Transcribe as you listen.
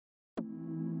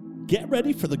Get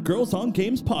ready for the Girls on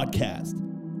Games podcast,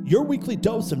 your weekly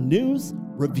dose of news,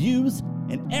 reviews,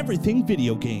 and everything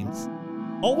video games.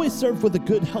 Always served with a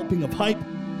good helping of hype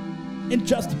and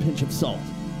just a pinch of salt.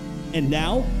 And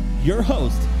now, your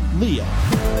host, Leah.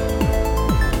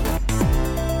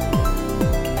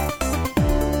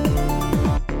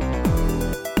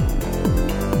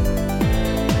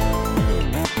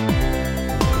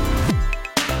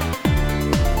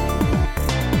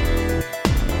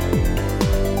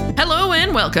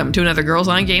 Welcome to another Girls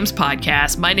on Games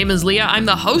podcast. My name is Leah. I'm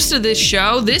the host of this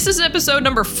show. This is episode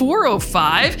number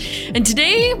 405. And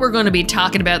today we're going to be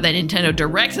talking about that Nintendo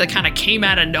Direct that kind of came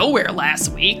out of nowhere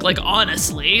last week. Like,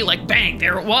 honestly, like, bang,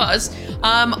 there it was.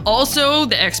 Also,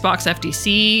 the Xbox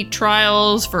FTC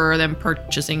trials for them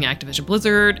purchasing Activision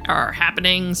Blizzard are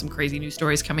happening. Some crazy news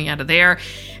stories coming out of there.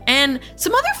 And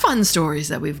some other fun stories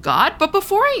that we've got. But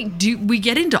before we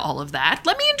get into all of that,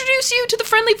 let me introduce you to the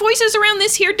friendly voices around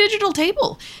this here digital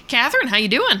table. Catherine, how you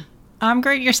doing? I'm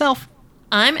great. Yourself?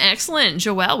 I'm excellent.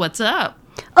 Joelle, what's up?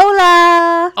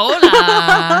 Hola!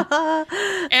 Hola!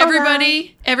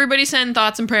 Everybody send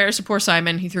thoughts and prayers to poor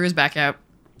Simon. He threw his back out.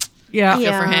 Yeah.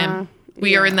 Good for him.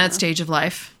 We are in that stage of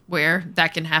life where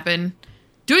that can happen.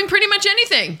 Doing pretty much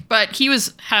anything, but he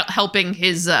was helping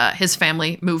his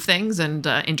family move things and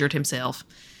injured himself.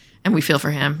 And we feel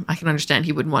for him. I can understand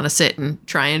he wouldn't want to sit and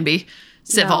try and be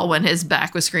civil when his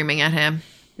back was screaming at him.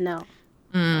 No.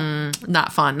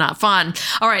 Not fun.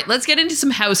 All right, let's get into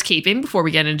some housekeeping before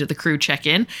we get into the crew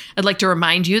check-in. I'd like to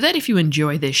remind you that if you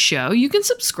enjoy this show, you can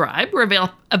subscribe. We're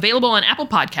available on Apple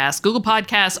Podcasts, Google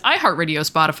Podcasts, iHeartRadio,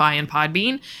 Spotify, and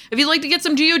Podbean. If you'd like to get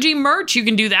some GOG merch, you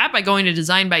can do that by going to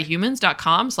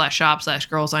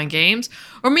designbyhumans.com/shop/girlsongames.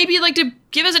 Or maybe you'd like to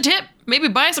give us a tip. Maybe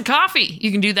buy us a coffee.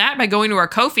 You can do that by going to our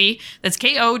Ko-fi. That's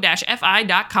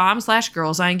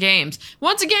ko-fi.com/girlsongames.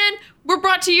 Once again, we're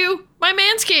brought to you by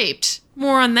Manscaped.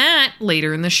 More on that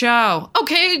later in the show.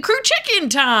 Okay, crew check-in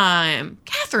time.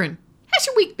 Catherine, how's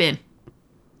your week been?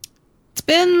 It's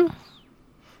been a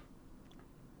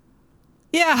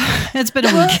week. You had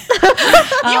your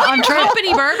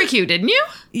company barbecue, didn't you?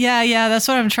 Yeah, that's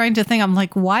what I'm trying to think. I'm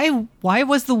like, why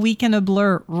was the weekend a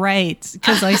blur? Right,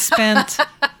 because I spent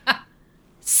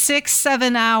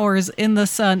 6-7 hours in the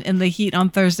sun in the heat on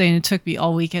Thursday, and it took me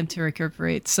all weekend to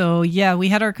recuperate. So yeah, we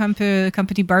had our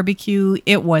company barbecue.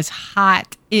 It was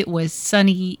hot. It was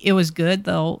sunny. It was good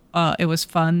though. It was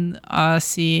fun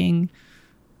seeing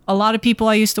a lot of people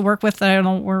I used to work with that I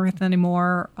don't work with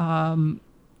anymore.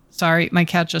 Sorry, my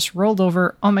cat just rolled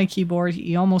over on my keyboard.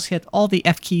 He almost hit all the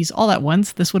F keys all at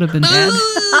once. This would have been bad.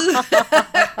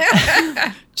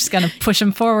 Just gonna push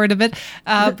him forward a bit.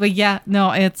 But yeah, no,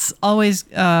 it's always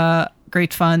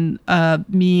great fun.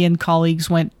 Me and colleagues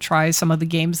went try some of the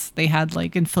games. They had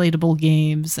like inflatable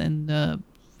games, and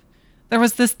there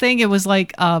was this thing. It was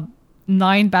like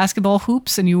 9 basketball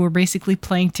hoops, and you were basically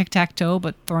playing tic-tac-toe,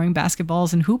 but throwing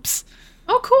basketballs and hoops.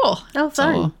 Oh, cool. Oh, fun.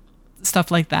 So,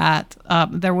 stuff like that.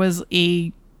 There was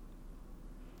it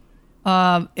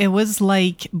was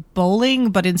like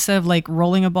bowling, but instead of like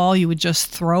rolling a ball, you would just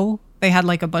throw. They had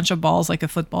like a bunch of balls, like a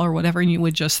football or whatever, and you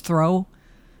would just throw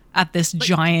at these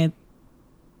giant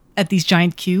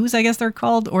cues, I guess they're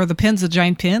called, or the pins, the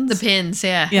giant pins. The pins,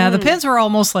 yeah. Yeah, the pins were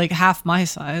almost like half my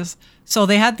size. So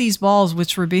they had these balls,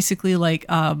 which were basically like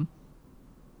a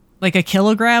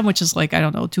kilogram, which is like, I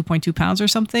don't know, 2.2 pounds or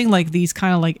something, like these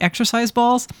kind of like exercise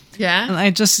balls. Yeah. And I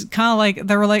just kind of like,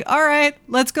 they were like, all right,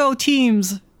 let's go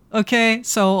teams. Okay.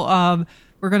 So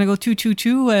we're going to go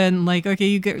 2-2-2 and like, okay,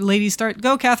 you get ladies start.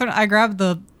 Go, Catherine. I grabbed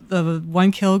the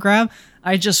 1 kilogram.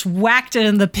 I just whacked it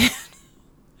in the pin.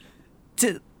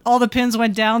 All the pins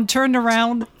went down, turned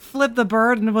around, flipped the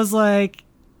bird, and it was like,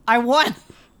 I won.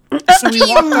 So we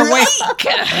walked away.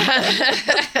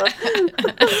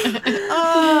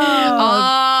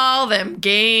 All them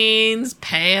gains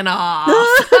paying off.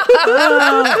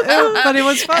 But it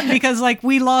was fun because like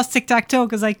we lost tic-tac-toe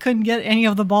because I couldn't get any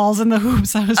of the balls in the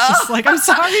hoops. I was just like, I'm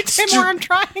sorry, Timur, I'm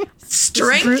trying.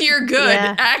 Strength, you're good.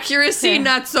 Yeah. Accuracy,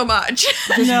 not so much.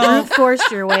 Just brute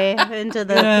forced your way into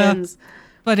the pins.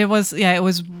 But it was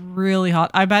really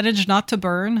hot. I managed not to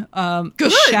burn.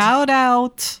 Good. Shout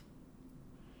out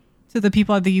to the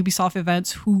people at the Ubisoft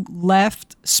events who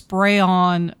left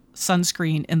spray-on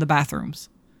sunscreen in the bathrooms.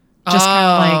 Just kind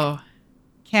of like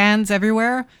cans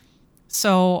everywhere.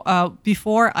 So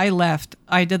before I left,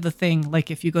 I did the thing,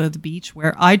 like if you go to the beach,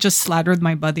 where I just slathered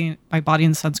my body in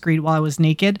sunscreen while I was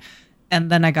naked, and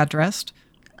then I got dressed.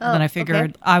 And then I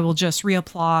figured I will just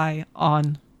reapply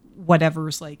on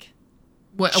whatever's like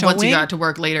once you got to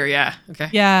work later, yeah. Okay.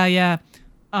 Yeah.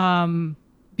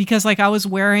 because like I was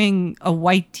wearing a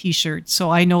white t-shirt,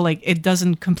 so I know like it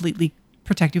doesn't completely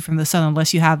protect you from the sun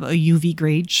unless you have a UV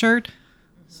grade shirt.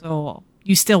 So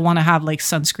you still want to have like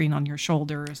sunscreen on your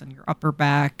shoulders and your upper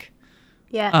back.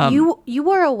 Yeah. You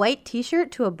wore a white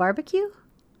t-shirt to a barbecue?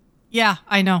 Yeah,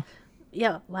 I know.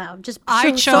 Yeah, wow. Just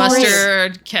I so chose- brave.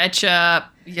 Mustard, ketchup.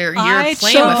 You're I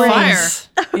playing with fire. chose-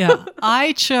 Yeah,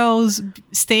 I chose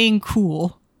staying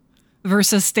cool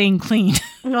versus staying clean.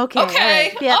 Okay.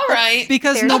 Okay, Yeah, all right.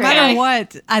 Because Fair no trade. matter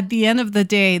what, at the end of the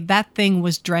day, that thing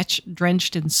was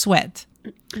drenched in sweat.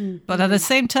 But at the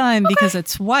same time, because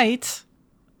it's white,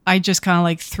 I just kind of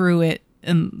like threw it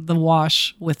in the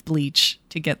wash with bleach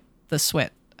to get the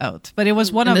sweat out. But it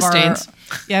was one And of the our stains.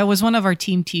 Yeah, it was one of our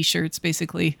team t-shirts,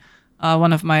 basically.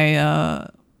 One of my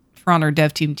For Honor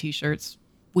Dev Team t-shirts.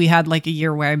 We had like a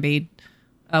year where I made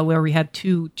where we had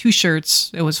two shirts.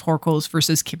 It was Horko's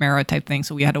versus Chimera type thing.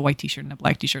 So we had a white t-shirt and a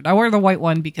black t-shirt. I wore the white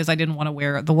one because I didn't want to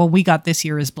wear the one we got this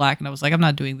year is black, and I was like, I'm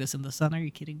not doing this in the sun. Are you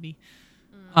kidding me?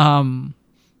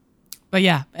 But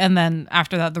yeah, and then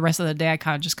after that, the rest of the day, I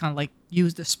kind of like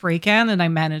used the spray can, and I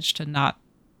managed to not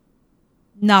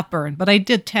burn, but I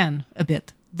did tan a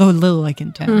bit, though a little I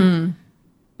can tan.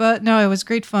 But no, it was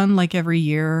great fun, like every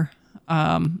year.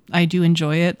 I do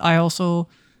enjoy it. I also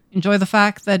enjoy the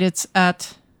fact that it's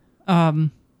at,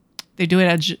 they do it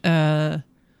at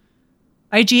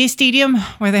IGA Stadium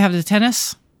where they have the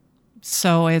tennis.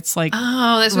 So it's like,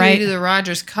 Oh, that's where Right. you do the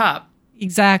Rogers Cup.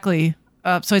 exactly.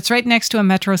 So it's right next to a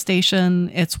metro station.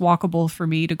 It's walkable for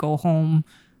me to go home.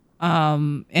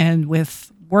 And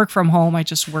with work from home, I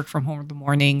just work from home in the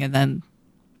morning. And then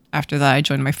after that, I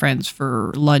join my friends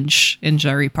for lunch in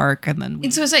Jerry Park. And then,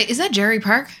 And so it's like, is that Jerry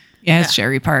Park? it's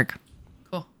Jerry Park.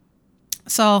 Cool.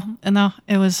 So, and no,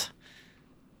 it was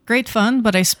great fun,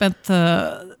 but I spent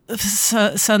the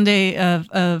Sunday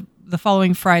the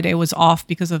following Friday was off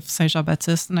because of Saint Jean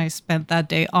Baptiste, and I spent that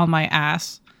day on my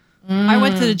ass. I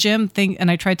went to the gym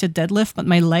and I tried to deadlift, but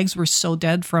my legs were so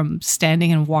dead from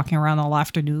standing and walking around all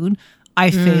afternoon. I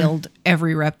failed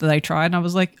every rep that I tried, and I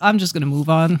was like, I'm just going to move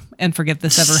on and forget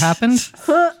this ever happened.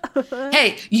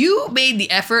 Hey, you made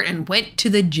the effort and went to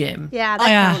the gym. Yeah, that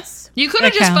Yeah. counts. You could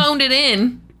have That just counts. phoned it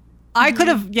in. I could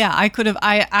have.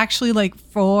 I actually, like,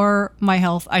 for my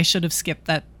health, I should have skipped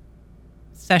that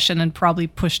session and probably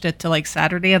pushed it to like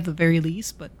Saturday at the very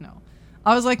least, but no.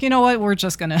 I was like, you know what? We're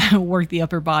just going to work the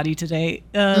upper body today.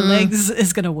 Legs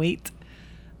is going to wait.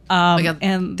 Oh my God.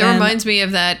 And that then- reminds me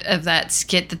of that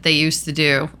skit that they used to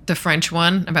do, the French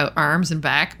one about arms and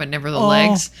back, but never the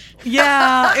legs.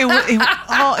 Yeah, it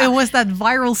was that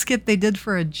viral skit they did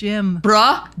for a gym.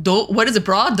 Bras, dos. What is it?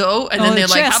 Bras, dos. And then they're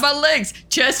like, chest. how about legs?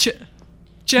 Chest.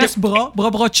 Chest, bras,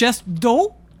 chest, dos,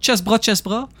 chest,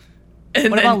 bras. And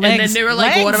What then, about and then legs? they were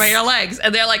like, Legs? what about your legs?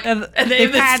 And they're like, And they have they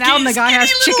pan out and the guy has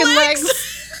skinny chicken little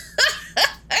legs.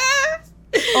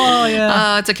 Oh,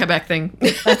 yeah. It's a Quebec thing.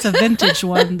 That's a vintage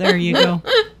one. There you go.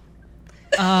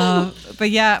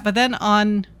 But then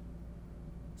on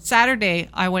Saturday,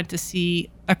 I went to see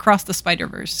Across the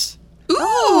Spider-Verse.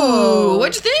 Ooh,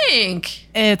 what'd you think?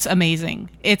 It's amazing.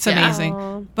 It's Yeah. amazing.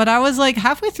 Oh. But I was like,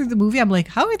 halfway through the movie, I'm like,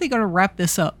 how are they going to wrap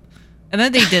this up? And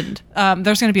then they didn't.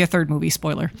 There's going to be a third movie,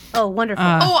 spoiler. Oh, wonderful.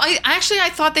 I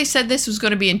thought they said this was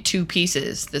going to be in 2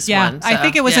 pieces. This Yeah, one. I so,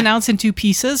 think it was yeah. announced in 2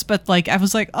 pieces, but like, I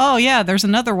was like, oh yeah, there's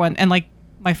another one. And like,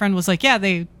 my friend was like, yeah,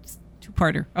 they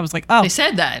 2-parter. I was like, oh. They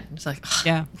said that. It's like,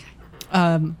 Yeah.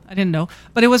 I didn't know.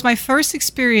 But it was my first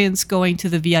experience going to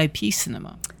the VIP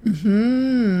cinema.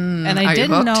 And I Are you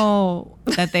didn't hooked? know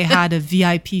that they had a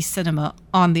VIP cinema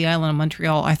on the island of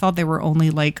Montreal. I thought they were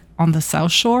only like on the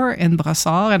South Shore in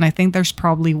Brossard, and I think there's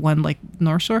probably one like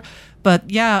North Shore. But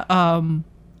yeah,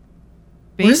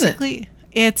 is it? basically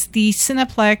it's the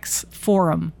Cineplex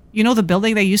Forum. You know the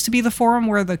building that used to be the Forum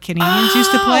where the Canadians used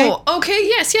to play? Oh, okay.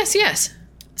 Yes.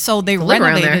 So they live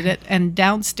around renovated there. it, and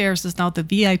downstairs is now the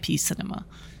VIP cinema.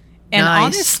 And Nice.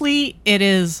 honestly, it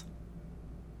is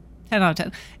 10 out of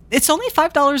 10. It's only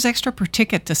 $5 extra per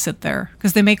ticket to sit there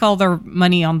because they make all their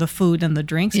money on the food and the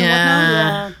drinks and whatnot.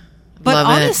 Yeah. But Love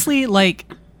it. honestly,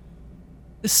 like,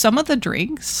 some of the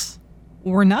drinks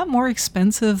were not more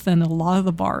expensive than a lot of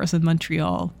the bars in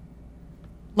Montreal.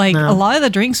 Like, No. a lot of the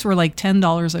drinks were like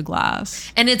 $10 a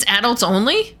glass. And it's adults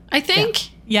only, I think.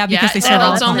 Yeah, because they sell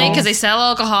adults alcohol. only because they sell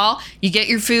alcohol. You get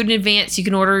your food in advance. You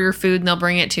can order your food and they'll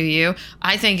bring it to you.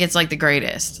 I think it's like the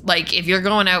greatest. Like if you're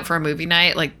going out for a movie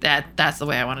night, like that's the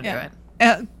way I want to do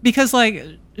it. Because like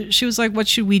she was like, what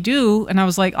should we do? And I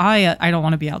was like, I don't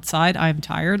want to be outside. I'm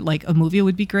tired. Like a movie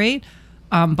would be great.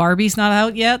 Barbie's not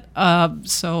out yet.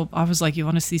 So I was like, you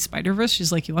want to see Spider-Verse?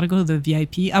 She's like, you want to go to the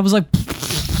VIP? I was like,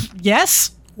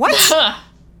 yes. What?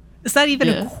 Is that even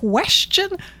a question?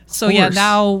 So course. yeah,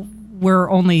 now we're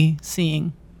only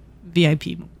seeing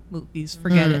VIP movies.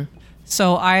 Forget it.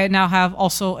 So I now have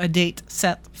also a date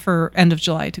set for end of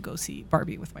July to go see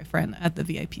Barbie with my friend at the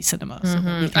VIP cinema. So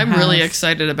that we can I'm really have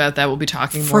excited about that. We'll be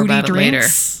talking more fruity about it later.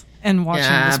 drinks and watching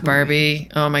this movie. Barbie.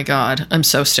 Oh my God. I'm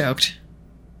so stoked.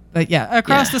 But yeah,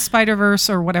 Across the Spider-Verse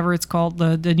or whatever it's called,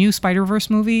 the new Spider-Verse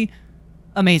movie,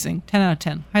 amazing. 10 out of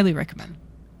 10. Highly recommend.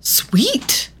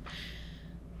 Sweet.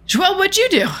 Joelle, what'd you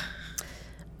do?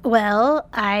 Well,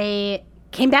 I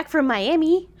came back from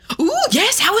Miami. Ooh,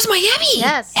 yes. How was Miami?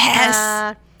 Yes.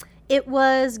 Yes. It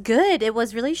was good. It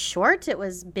was really short. It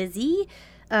was busy.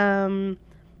 It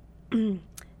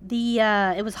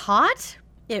was hot.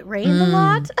 It rained a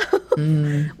lot.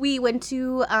 We went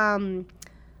to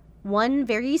one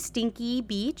very stinky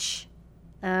beach.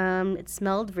 It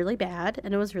smelled really bad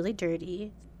and it was really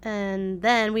dirty. And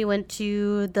then we went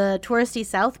to the touristy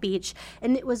South Beach,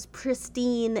 and it was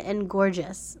pristine and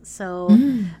gorgeous. So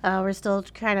we're still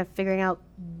kind of figuring out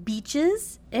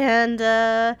beaches. And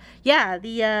the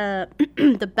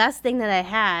the best thing that I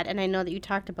had, and I know that you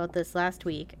talked about this last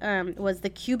week, was the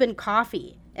Cuban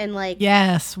coffee. And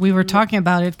yes, we were talking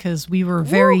about it because we were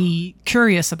very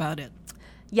curious about it.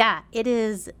 Yeah, it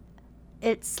is.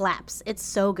 It slaps. It's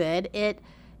so good. It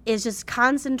is just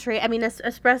concentrate. I mean,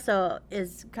 espresso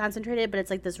is concentrated, but it's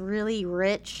like this really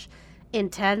rich,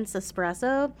 intense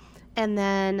espresso. And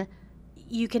then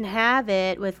you can have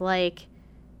it with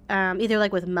either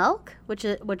with milk, which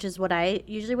is what I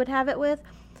usually would have it with,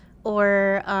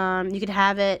 or you could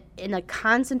have it in a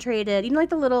concentrated,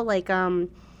 the little when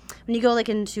you go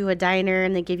into a diner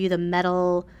and they give you the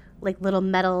little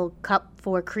metal cup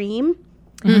for cream.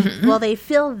 Mm-hmm. Well, they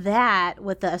fill that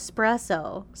with the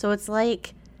espresso. So it's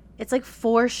like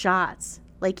 4 shots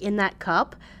in that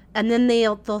cup, and then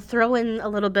they'll throw in a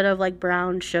little bit of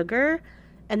brown sugar,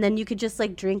 and then you could just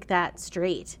drink that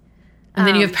straight. And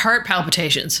then you have heart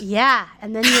palpitations. Yeah,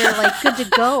 and then you're good to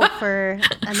go for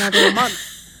another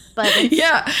month. But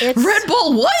it's Red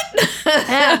Bull, what?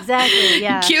 Yeah, exactly.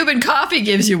 Yeah, Cuban coffee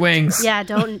gives you wings. Yeah,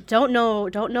 don't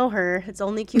know her. It's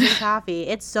only Cuban coffee.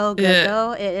 It's so good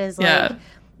though. It is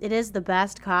it is the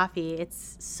best coffee.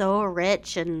 It's so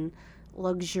rich and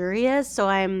luxurious. So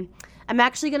I'm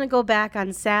actually gonna go back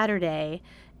on Saturday,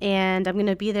 and I'm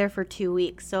gonna be there for 2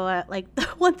 weeks. So the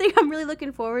one thing I'm really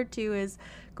looking forward to is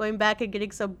going back and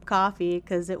getting some coffee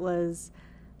because it was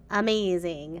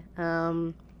amazing.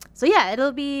 So yeah,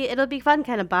 it'll be fun,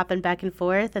 kind of bopping back and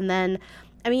forth. And then,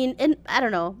 I mean, I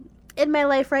don't know, in my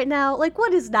life right now,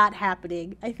 what is not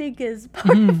happening, I think is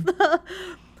part of the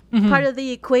part of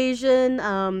the equation.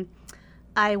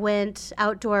 I went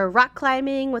outdoor rock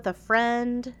climbing with a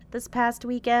friend this past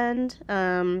weekend.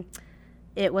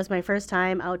 It was my first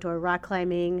time outdoor rock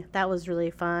climbing. That was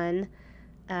really fun.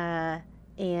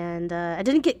 And I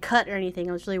didn't get cut or anything.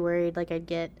 I was really worried I'd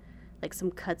get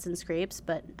some cuts and scrapes,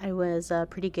 but I was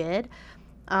pretty good.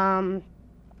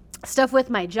 Stuff with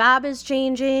my job is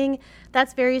changing.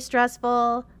 That's very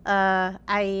stressful.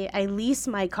 I lease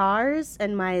my cars,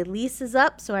 and my lease is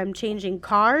up, so I'm changing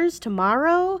cars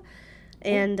tomorrow.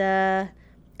 And I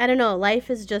don't know, life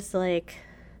is just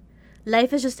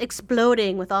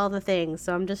exploding with all the things.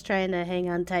 So I'm just trying to hang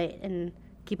on tight and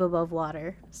keep above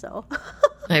water. So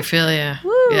I feel ya.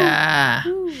 Woo. Yeah.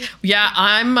 Woo. Yeah,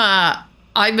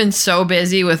 I've been so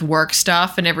busy with work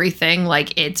stuff and everything.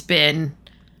 It's been,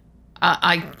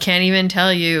 I can't even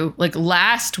tell you,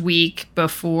 last week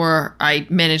before I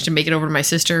managed to make it over to my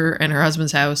sister and her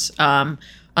husband's house,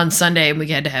 on Sunday, we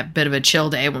had to have a bit of a chill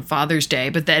day on Father's Day.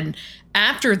 But then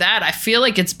after that, I feel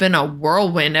like it's been a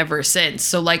whirlwind ever since.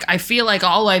 So I feel like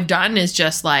all I've done is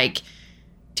just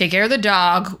take care of the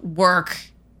dog, work,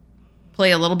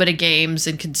 play a little bit of games,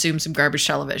 and consume some garbage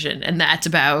television. And that's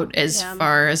about as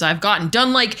far as I've gotten.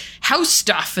 Done house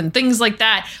stuff and things like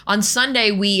that. On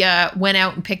Sunday, we went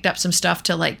out and picked up some stuff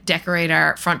to decorate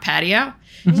our front patio.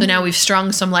 Mm-hmm. So now we've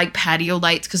strung some patio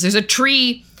lights, because there's a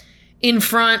tree in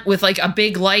front with a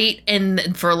big light,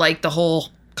 and for the whole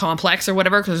complex or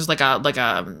whatever, because there's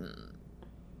a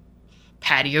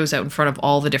patios out in front of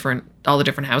all the different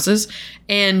houses.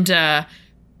 And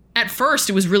at first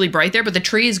it was really bright there, but the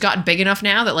tree has gotten big enough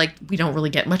now that we don't really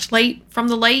get much light from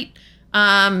the light.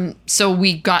 So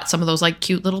we got some of those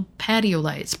cute little patio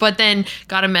lights, but then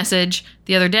got a message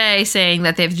the other day saying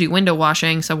that they have to do window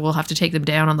washing. So we'll have to take them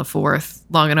down on the 4th,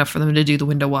 long enough for them to do the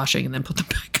window washing and then put them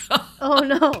back up. Oh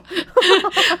no.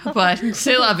 But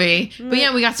c'est la vie. But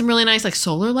yeah, we got some really nice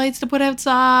solar lights to put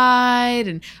outside,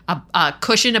 and a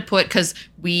cushion to put, because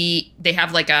they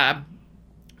have a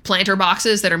planter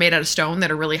boxes that are made out of stone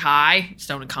that are really high,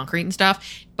 stone and concrete and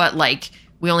stuff. But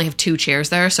we only have 2 chairs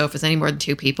there, so if it's any more than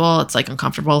 2 people, it's like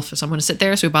uncomfortable for someone to sit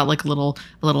there. So we bought like a little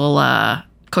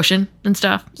cushion and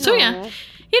stuff. So yeah,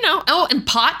 you know. Oh, and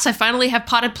pots. I finally have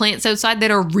potted plants outside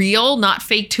that are real, not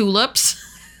fake tulips.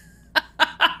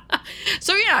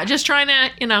 So yeah, just trying to,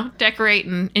 you know, decorate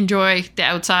and enjoy the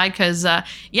outside because,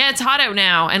 it's hot out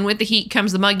now. And with the heat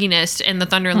comes the mugginess and the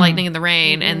thunder and lightning and the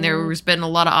rain. And there's been a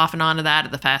lot of off and on of that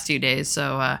in the past few days.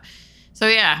 So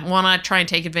yeah, want to try and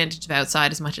take advantage of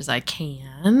outside as much as I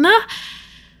can.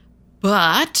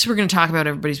 But we're going to talk about what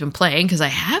everybody's been playing because I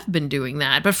have been doing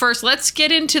that. But first, let's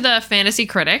get into the Fantasy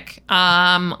Critic.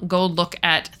 Go look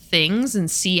at things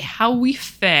and see how we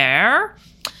fare.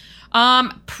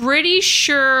 Pretty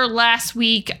sure last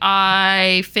week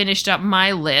I finished up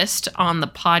my list on the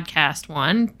podcast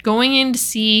one. Going in to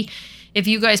see if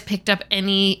you guys picked up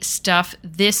any stuff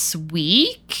this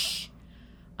week.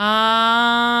 No.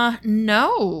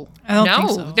 I don't think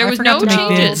so. There was no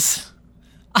changes.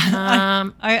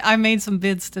 I made some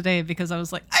bids today because I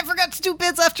was like, I forgot to do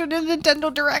bids after the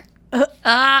Nintendo Direct.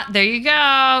 There you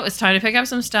go. It's time to pick up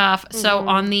some stuff. So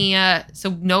on the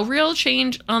so no real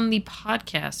change on the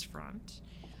podcast front.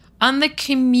 On the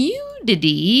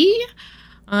community,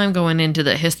 I'm going into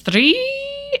the history.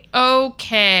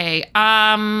 Okay.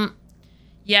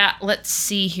 Yeah, let's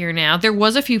see here now. There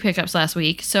was a few pickups last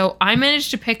week. So I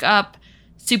managed to pick up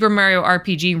Super Mario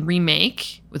RPG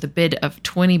Remake with a bid of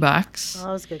 $20. Oh,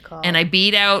 that was a good call. And I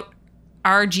beat out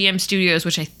RGM Studios,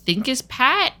 which I think is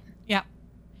Pat. Yeah.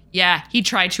 Yeah, he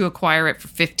tried to acquire it for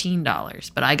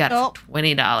 $15, but I got it for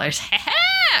 $20.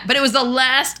 But it was the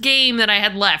last game that I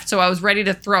had left, so I was ready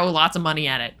to throw lots of money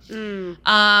at it.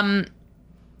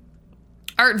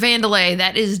 Art Vandalay,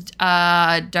 that is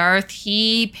Darth.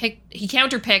 He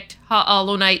counterpicked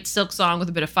Hollow Knight Silk Song with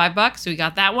a bid of $5, so he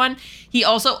got that one. He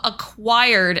also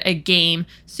acquired a game,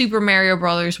 Super Mario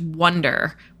Brothers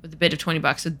Wonder, with a bid of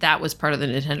 $20, so that was part of the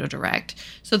Nintendo Direct.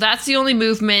 So that's the only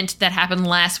movement that happened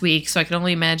last week, so I can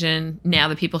only imagine now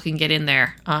that people can get in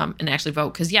there and actually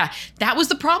vote. Because, yeah, that was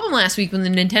the problem last week when the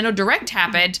Nintendo Direct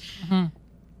happened. Mm-hmm.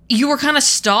 You were kind of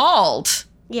stalled,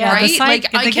 right?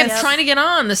 Site, like, I kept trying to get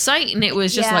on the site, and it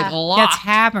was just, like, locked. Gets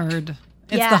hammered.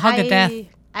 It's the hug of death.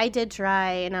 I did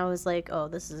try, and I was like, oh,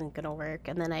 this isn't going to work.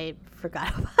 And then I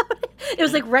forgot about it. It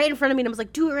was, like, right in front of me, and I was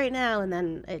like, do it right now. And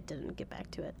then it didn't get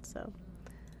back to it, so...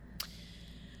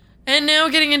 And now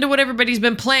getting into what everybody's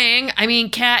been playing. I mean,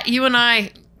 Kat, you and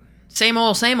I, same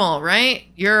old, right?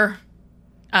 You're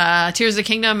Tears of the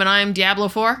Kingdom and I'm Diablo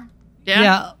 4?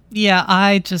 Yeah? Yeah,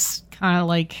 I just kind of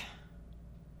like...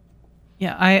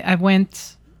 Yeah, I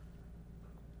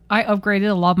upgraded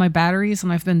a lot of my batteries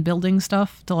and I've been building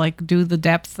stuff to like do the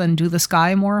depth and do the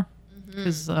sky more.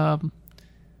 Because,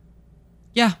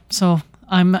 so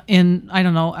I'm in, I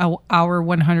don't know, hour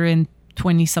 120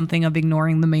 something of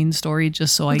ignoring the main story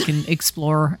just so I can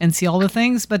explore and see all the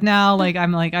things. But now, like,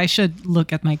 I'm like, I should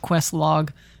look at my quest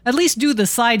log. At least do the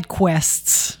side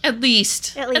quests. At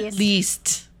least.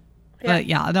 But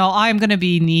yeah, no, I'm going to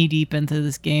be knee deep into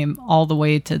this game all the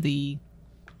way to the...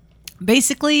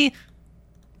 Basically,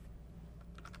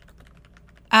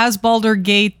 as Baldur's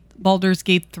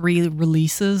Gate 3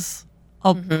 releases,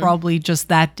 I'll probably just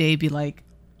that day be like,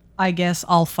 I guess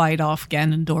I'll fight off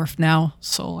Ganondorf now,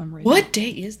 so I'm ready. What day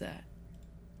is that?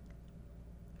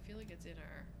 I feel like it's in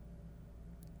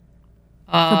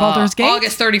our... For Baldur's Gate?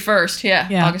 August 31st,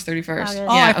 yeah. August 31st. August. Oh,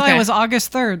 I thought it was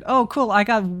August 3rd. Oh, cool. I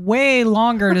got way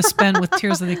longer to spend with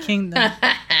Tears of the Kingdom.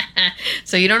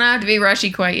 So you don't have to be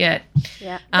rushy quite yet.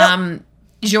 Yeah.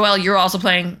 Joelle, you're also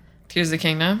playing Tears of the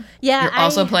Kingdom. Yeah. You're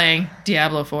also playing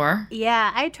Diablo 4.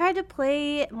 Yeah, I tried to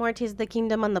play more Tears of the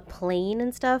Kingdom on the plane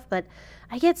and stuff, but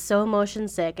I get so motion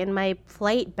sick, and my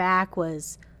flight back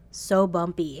was so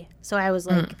bumpy. So I was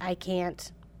like, I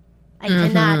cannot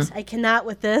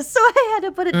with this. So I had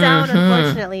to put it down,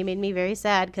 unfortunately. It made me very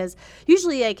sad because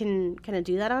usually I can kind of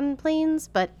do that on planes,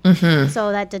 but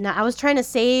so that did not. I was trying to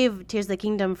save Tears of the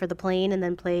Kingdom for the plane and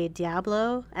then play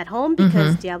Diablo at home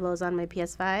because Diablo is on my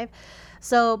PS5.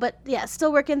 So, but yeah,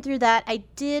 still working through that. I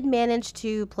did manage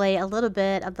to play a little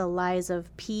bit of the Lies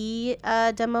of P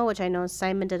demo, which I know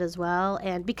Simon did as well.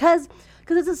 And because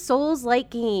it's a Souls-like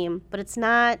game, but it's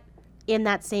not in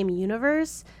that same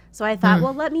universe. So I thought,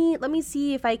 well, let me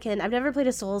see if I can. I've never played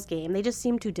a Souls game. They just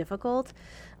seem too difficult.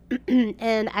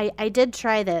 And I did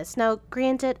try this. Now,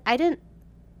 granted, I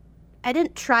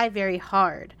didn't try very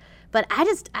hard, but I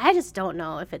just don't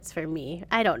know if it's for me.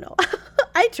 I don't know.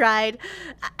 I tried.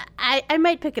 I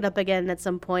might pick it up again at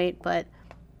some point, but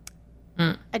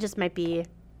I just might be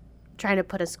trying to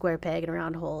put a square peg in a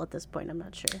round hole at this point. I'm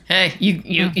not sure. Hey,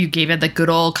 you gave it the good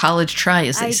old college try,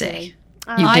 as they say.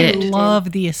 I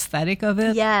love the aesthetic of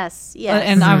it. Yes.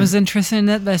 And I was interested in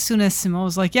it, but as soon as Simone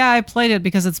was like, yeah, I played it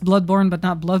because it's Bloodborne, but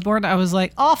not Bloodborne, I was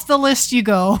like, off the list you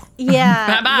go. Yeah.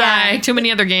 Bye-bye. Yeah. Too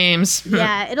many other games.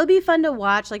 Yeah, it'll be fun to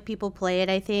watch, like, people play it,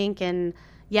 I think. And,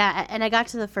 yeah, and I got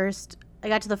to the first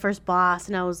boss,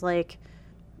 and I was like,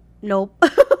 nope.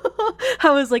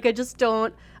 I was like, I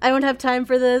don't have time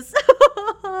for this.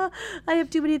 I have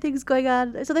too many things going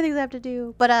on. There's other things I have to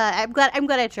do. But I'm glad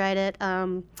I tried it.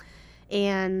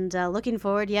 And looking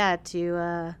forward,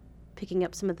 to picking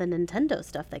up some of the Nintendo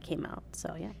stuff that came out.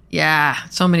 So, yeah. Yeah,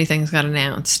 so many things got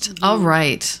announced. Mm-hmm. All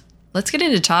right. Let's get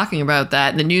into talking about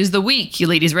that. The news of the week. You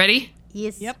ladies ready?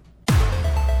 Yes. Yep.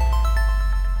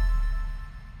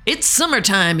 It's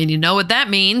summertime, and you know what that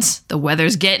means. The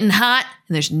weather's getting hot,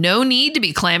 and there's no need to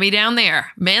be clammy down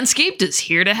there. Manscaped is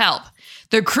here to help.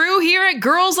 The crew here at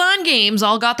Girls on Games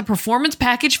all got the Performance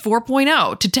Package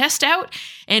 4.0 to test out,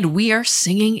 and we are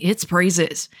singing its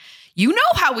praises. You know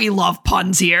how we love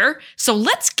puns here, so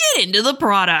let's get into the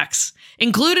products.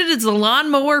 Included is the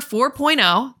Lawnmower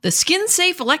 4.0, the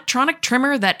skin-safe electronic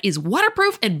trimmer that is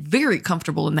waterproof and very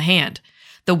comfortable in the hand.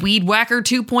 The Weed Whacker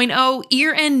 2.0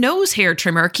 ear and nose hair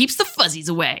trimmer keeps the fuzzies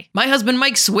away. My husband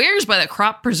Mike swears by the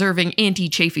crop-preserving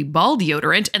anti-chafy ball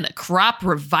deodorant and the Crop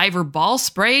Reviver ball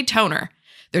spray toner.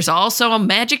 There's also a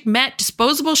Magic Mat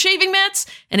disposable shaving mats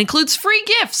and includes free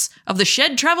gifts of the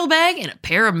Shed travel bag and a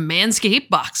pair of Manscaped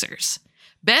boxers.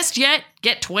 Best yet,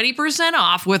 get 20%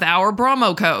 off with our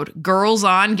promo code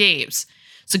GIRLSONGAMES.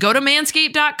 So go to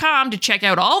manscaped.com to check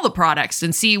out all the products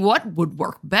and see what would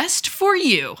work best for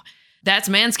you. That's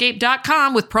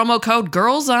manscaped.com with promo code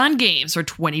GIRLSONGAMES for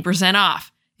 20%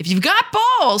 off. If you've got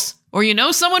balls, or you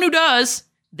know someone who does,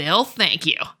 they'll thank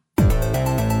you.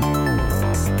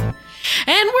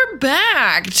 And we're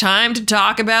back. Time to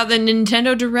talk about the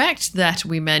Nintendo Direct that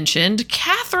we mentioned.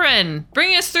 Catherine,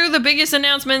 bring us through the biggest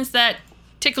announcements that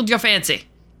tickled your fancy.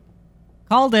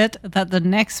 Called it that the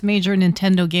next major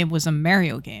Nintendo game was a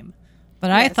Mario game. But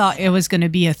I thought it was going to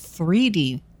be a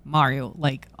 3D Mario,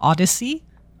 like Odyssey.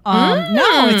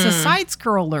 No, it's a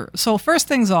side-scroller. So first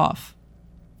things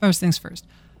first.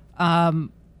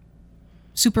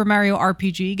 Super Mario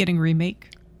RPG getting remake.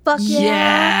 Fuck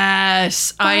yeah.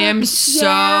 Yes. I am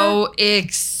so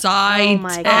excited. Oh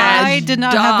my God. I did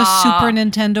not have a Super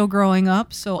Nintendo growing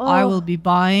up, so I will be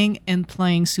buying and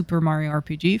playing Super Mario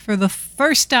RPG for the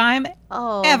first time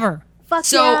ever. Fuck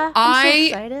so yeah. I'm so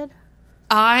excited.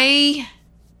 I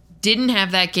didn't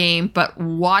have that game, but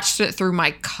watched it through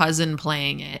my cousin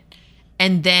playing it.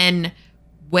 And then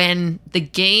when the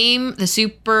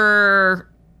Super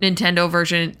Nintendo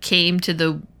version came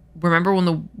to remember when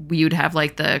the Wii would have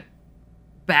like the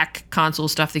back console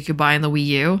stuff that you could buy on the Wii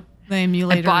U? The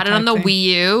emulator. I bought it on the thing. Wii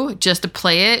U just to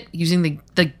play it using the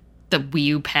Wii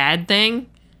U pad thing.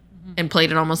 And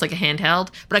played it almost like a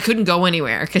handheld, but I couldn't go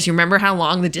anywhere because you remember how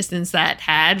long the distance that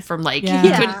had from like you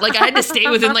couldn't, like I had to stay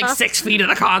within like 6 feet of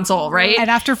the console, right? And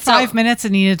after 5 minutes,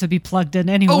 it needed to be plugged in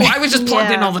anyway. Oh, I was just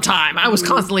plugged in all the time. I was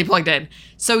constantly plugged in.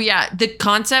 So yeah, the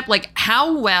concept, like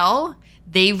how well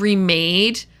they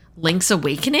remade Link's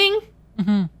Awakening.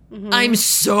 I'm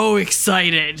so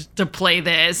excited to play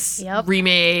this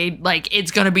remade. Like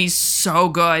it's gonna be so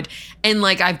good, and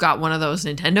like I've got one of those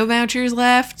Nintendo vouchers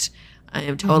left. I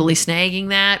am totally snagging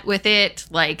that with it.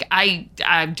 Like,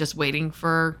 I'm just waiting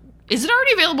for... Is it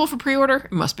already available for pre-order?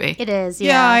 It must be. It is,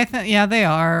 yeah. Yeah, they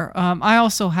are. I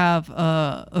also have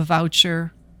a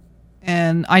voucher,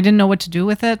 and I didn't know what to do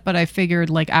with it, but I figured,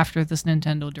 like, after this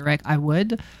Nintendo Direct, I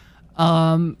would.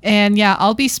 And yeah,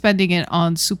 I'll be spending it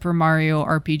on Super Mario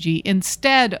RPG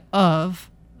instead of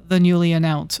the newly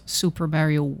announced Super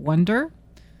Mario Wonder.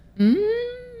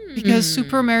 Because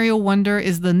Super Mario Wonder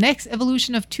is the next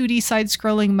evolution of 2D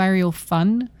side-scrolling Mario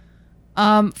fun.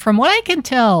 From what I can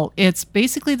tell, it's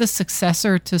basically the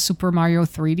successor to Super Mario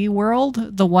 3D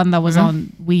World, the one that was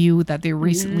on Wii U that they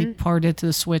recently ported to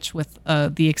the Switch with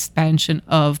the expansion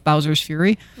of Bowser's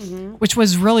Fury, which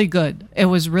was really good. It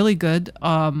was really good.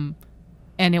 And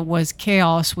it was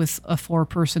chaos with a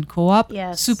 4-person co-op.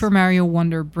 Yes. Super Mario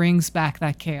Wonder brings back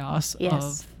that chaos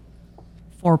of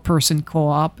 4-person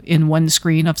co-op in one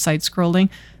screen of side-scrolling.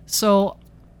 So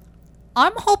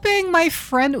I'm hoping my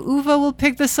friend Uva will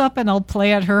pick this up and I'll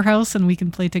play at her house and we can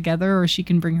play together, or she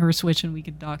can bring her Switch and we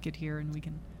can dock it here and we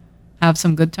can have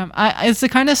some good time. It's the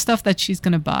kind of stuff that she's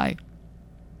going to buy.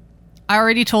 I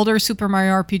already told her Super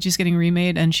Mario RPG is getting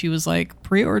remade and she was like,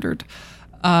 pre-ordered.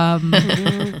 And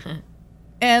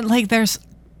like there's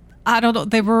I don't know.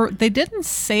 They didn't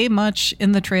say much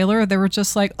in the trailer. They were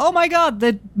just like, "Oh my god,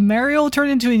 did Mario turn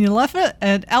into an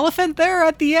elephant there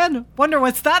at the end? Wonder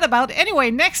what's that about?"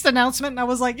 Anyway, next announcement. And I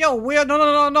was like, "Yo,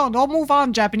 no, don't move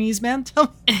on, Japanese man.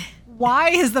 Tell me, why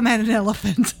is the man an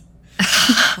elephant?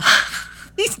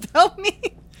 Please tell me."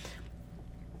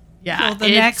 Yeah, So the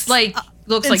it's next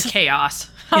looks like chaos.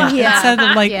 Yeah, it said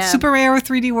that Yeah. Super Mario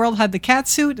 3D World had the cat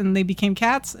suit and they became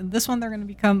cats, and this one they're going to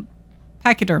become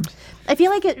pachyderms. I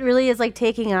feel like it really is like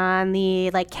taking on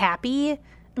the like Cappy.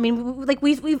 I mean, like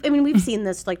we've seen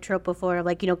this like trope before. Of,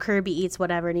 like, you know, Kirby eats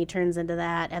whatever and he turns into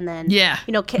that, and then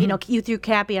you threw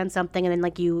Cappy on something and then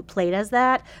like you played as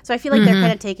that. So I feel like they're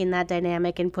kind of taking that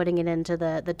dynamic and putting it into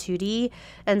the 2D,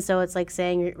 and so it's like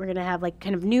saying we're gonna have like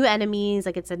kind of new enemies,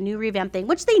 like it's a new revamp thing,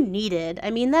 which they needed. I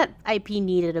mean, that IP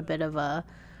needed a bit of a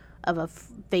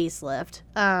facelift,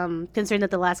 considering that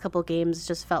the last couple of games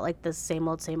just felt like the same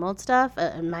old stuff,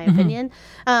 in my opinion.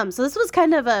 So this was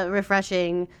kind of a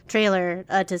refreshing trailer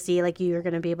to see, like, you're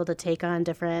going to be able to take on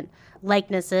different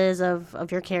likenesses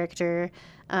of your character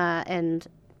and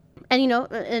you know,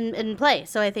 and play.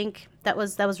 So I think that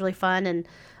was really fun. And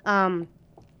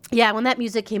yeah, when that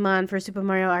music came on for Super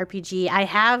Mario RPG, I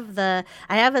have a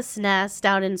SNES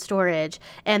down in storage,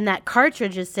 and that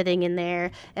cartridge is sitting in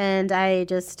there, and I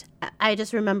just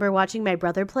remember watching my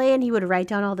brother play, and he would write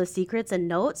down all the secrets and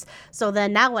notes. So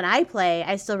then now when I play,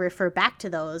 I still refer back to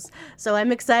those. So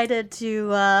I'm excited to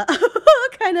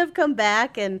kind of come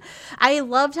back, and I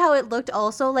loved how it looked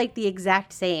also like the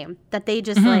exact same, that they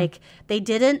just like they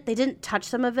didn't touch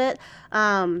some of it,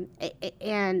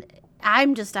 and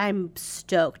I'm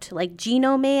stoked. Like,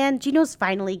 Gino's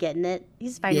finally getting it.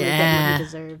 He's finally getting what he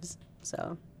deserves.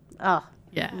 So,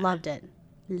 loved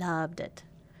it.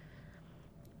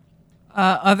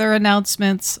 Other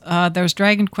announcements. There's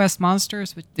Dragon Quest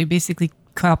Monsters, which they basically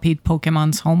copied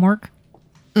Pokemon's homework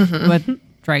with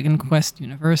Dragon Quest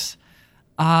universe.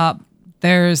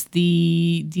 There's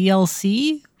the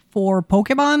DLC for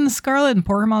Pokemon Scarlet and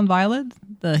Pokemon Violet,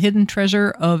 the hidden treasure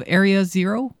of Area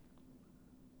Zero.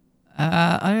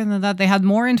 Other than that, they had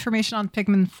more information on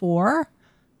Pikmin 4,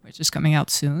 which is coming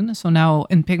out soon. So now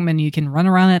in Pikmin, you can run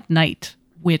around at night,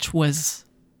 which is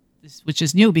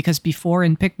new, because before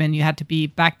in Pikmin, you had to be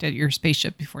back at your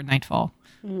spaceship before nightfall.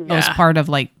 That was part of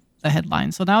like the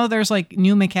headline. So now there's like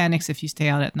new mechanics if you stay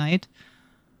out at night.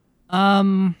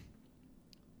 The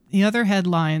other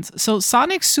headlines. So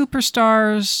Sonic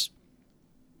Superstars,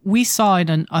 we saw in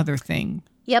another thing.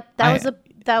 Yep, that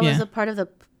was a part of the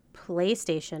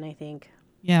PlayStation, I think.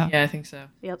 Yeah, I think so.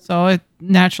 Yep. So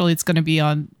naturally it's going to be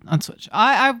on Switch.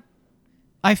 I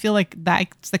feel like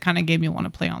that's the kind of game you want to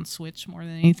play on Switch more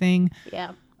than anything.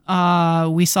 Yeah.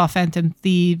 We saw Phantom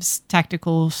Thieves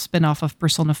tactical spin-off of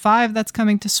Persona 5 that's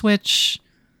coming to Switch.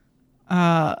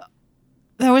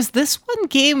 There was this one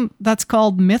game that's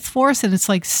called Myth Force, and it's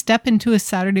like step into a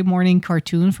Saturday morning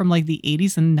cartoon from like the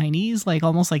 80s and 90s, like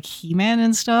almost like He-Man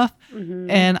and stuff.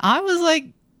 And I was like,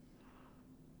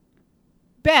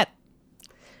 bet.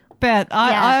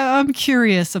 I'm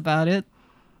curious about it.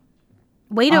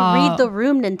 Way to read the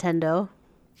room, Nintendo.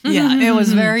 Yeah, it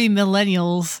was very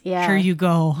millennials. Yeah. Here you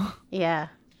go. Yeah.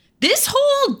 This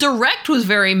whole direct was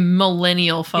very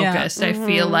millennial focused, I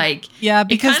feel like. Yeah,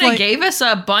 because it kind of gave us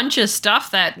a bunch of stuff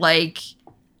that like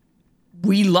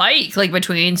we like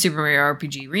between Super Mario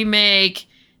RPG Remake.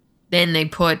 Then they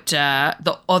put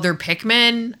the other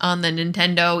Pikmin on the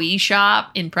Nintendo eShop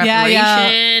in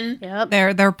preparation.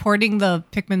 Yep. They're porting the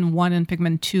Pikmin 1 and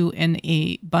Pikmin 2 in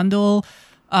a bundle.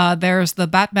 There's the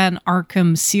Batman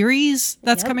Arkham series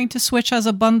that's coming to Switch as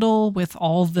a bundle with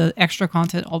all the extra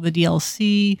content, all the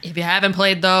DLC. If you haven't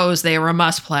played those, they were a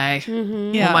must play.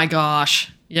 Yeah. Oh my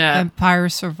gosh. Yeah. Empire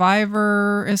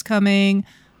Survivor is coming.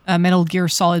 Metal Gear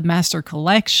Solid Master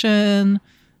Collection.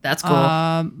 That's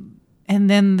cool. And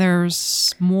then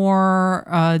there's more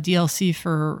DLC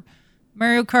for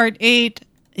Mario Kart 8.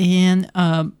 And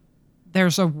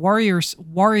there's a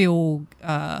Wario...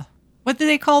 what do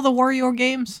they call the Wario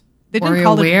games? They didn't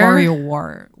call it Wario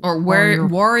War. Or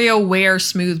WarioWare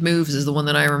Smooth Moves is the one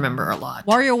that I remember a lot.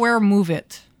 WarioWare Move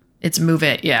It. It's Move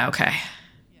It. Yeah, okay.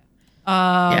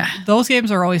 Those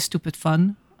games are always stupid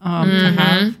fun to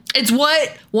have. It's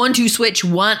what 1-2-Switch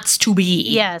wants to be.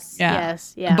 Yes. Yeah.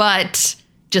 Yeah. But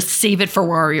just save it for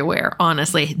WarioWare,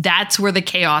 honestly. That's where the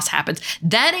chaos happens.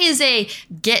 That is a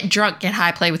get drunk, get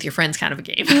high, play with your friends kind of a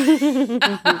game.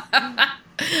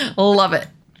 Love it.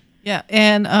 Yeah,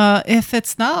 and if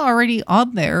it's not already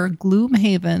on there,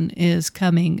 Gloomhaven is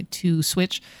coming to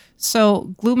Switch.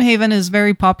 So Gloomhaven is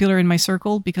very popular in my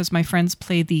circle because my friends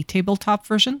play the tabletop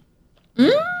version.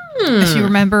 If you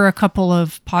remember a couple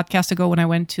of podcasts ago when I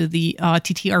went to the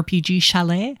TTRPG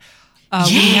Chalet,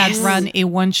 we had run a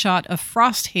one-shot of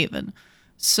Frosthaven.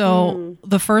 So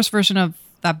the first version of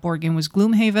that board game was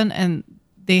Gloomhaven, and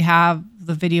they have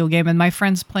the video game, and my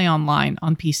friends play online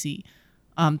on PC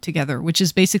together, which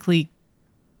is basically,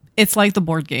 it's like the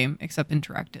board game except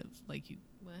interactive.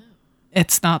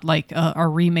 It's not like a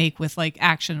remake with like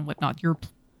action and whatnot. You're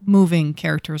moving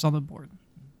characters on the board,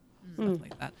 stuff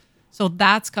like that. So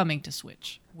that's coming to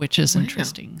Switch, which is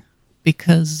interesting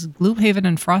because Gloomhaven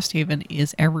and Frosthaven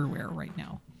is everywhere right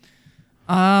now.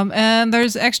 And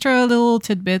there's extra little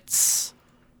tidbits,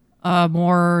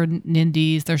 more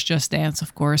Nindies. There's Just Dance,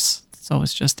 of course. It's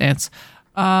always Just Dance.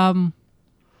 But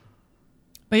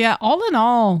yeah, all in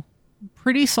all,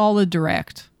 pretty solid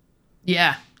direct.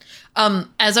 Yeah.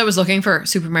 As I was looking for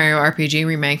Super Mario RPG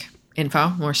remake info,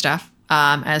 more stuff,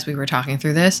 as we were talking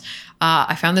through this,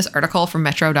 I found this article from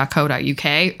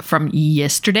metro.co.uk from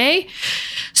yesterday.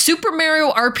 Super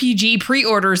Mario RPG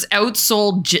pre-orders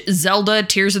outsold Zelda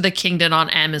Tears of the Kingdom on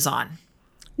Amazon.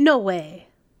 No way.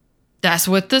 That's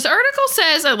what this article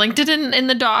says. I linked it in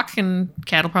the doc, and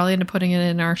Kat will probably end up putting it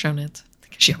in our show notes.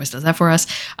 She always does that for us.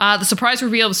 The surprise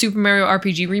reveal of Super Mario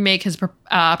RPG Remake has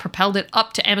propelled it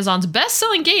up to Amazon's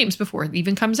best-selling games before it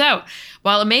even comes out.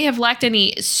 While it may have lacked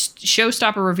any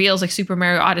showstopper reveals like Super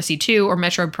Mario Odyssey 2 or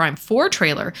Metroid Prime 4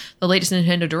 trailer, the latest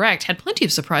Nintendo Direct had plenty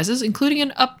of surprises, including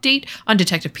an update on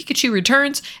Detective Pikachu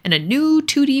Returns and a new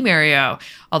 2D Mario.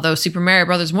 Although Super Mario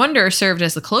Bros. Wonder served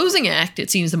as the closing act,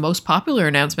 it seems the most popular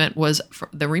announcement was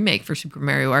the remake for Super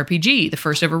Mario RPG, the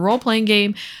first ever role-playing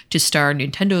game to star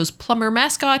Nintendo's plumber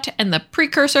mascot and the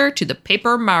precursor to the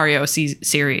Paper Mario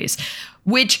series,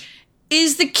 which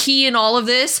is the key in all of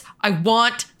this. I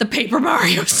want the Paper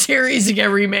Mario series to get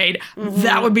remade.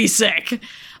 That would be sick.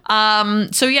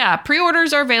 So yeah,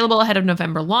 pre-orders are available ahead of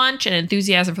November launch, and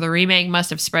enthusiasm for the remake must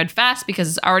have spread fast because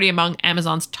it's already among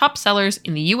Amazon's top sellers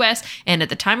in the US, and at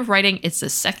the time of writing, it's the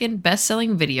second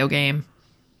best-selling video game.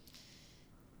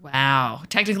 Wow.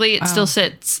 Technically, it still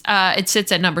sits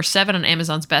at number 7 on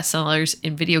Amazon's bestsellers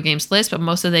in video games list, but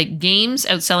most of the games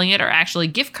outselling it are actually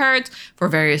gift cards for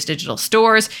various digital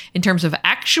stores. In terms of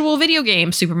actual video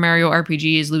games, Super Mario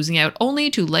RPG is losing out only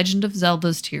to Legend of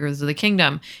Zelda's Tears of the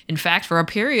Kingdom. In fact, for a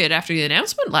period after the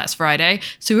announcement last Friday,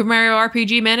 Super Mario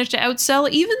RPG managed to outsell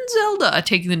even Zelda,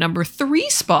 taking the number 3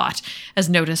 spot, as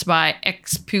noticed by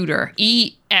Xputer.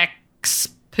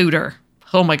 Xputer.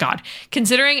 Oh my God.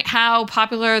 Considering how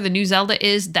popular the new Zelda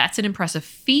is, that's an impressive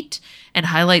feat and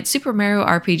highlights Super Mario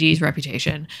RPG's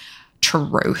reputation.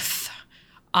 Truth.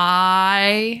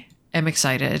 I am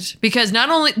excited because not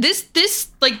only this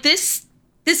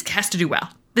has to do well.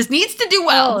 This needs to do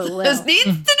well. Oh, well. This needs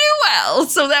to do well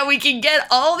so that we can get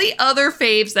all the other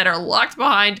faves that are locked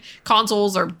behind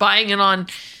consoles or buying it on,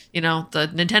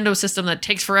 the Nintendo system that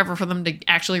takes forever for them to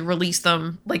actually release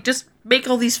them. Like, just make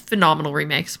all these phenomenal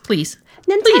remakes, please.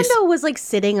 Nintendo was like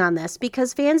sitting on this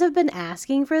because fans have been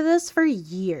asking for this for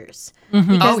years.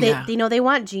 Because they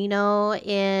want Gino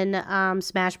in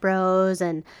Smash Bros.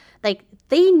 And like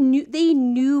they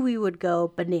knew we would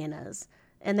go bananas.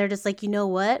 And they're just like, you know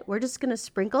what? We're just gonna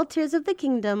sprinkle Tears of the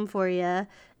Kingdom for you,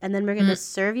 and then we're gonna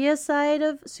serve you a side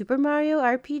of Super Mario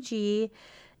RPG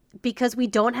because we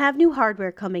don't have new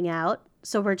hardware coming out.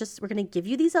 So we're gonna give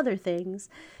you these other things,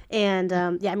 and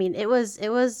it was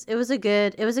a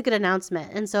good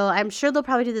announcement, and so I'm sure they'll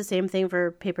probably do the same thing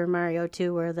for Paper Mario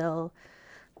 2, where they'll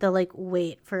like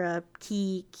wait for a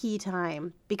key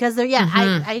time because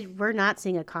we're not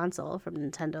seeing a console from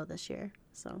Nintendo this year,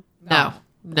 so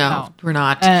No, we're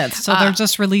not. So they're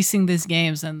just releasing these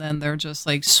games, and then they're just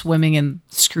like swimming in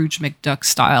Scrooge McDuck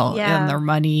style in their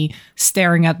money,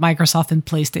 staring at Microsoft and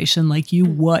PlayStation like, you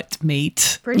what,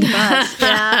 mate? Pretty much,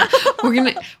 yeah. We're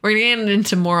gonna get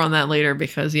into more on that later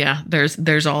because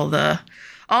there's all the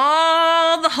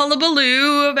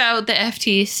hullabaloo about the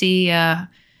FTC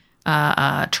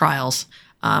trials.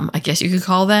 I guess you could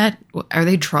call that. Are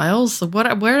they trials? What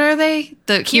are they?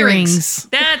 The hearings.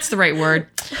 That's the right word.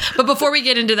 But before we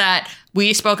get into that,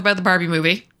 we spoke about the Barbie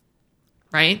movie,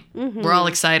 right? Mm-hmm. We're all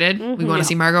excited. Mm-hmm. We want to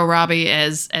see Margot Robbie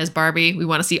as Barbie. We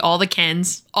want to see all the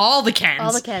Kens. All the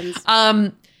Kens.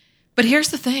 But here's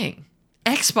the thing.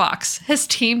 Xbox has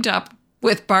teamed up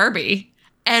with Barbie,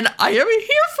 and I am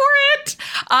here for it.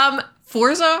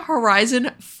 Forza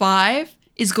Horizon 5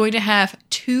 is going to have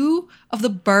 2 of the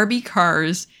Barbie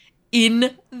cars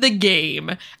in the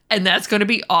game, and that's going to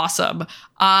be awesome.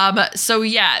 So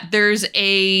yeah, there's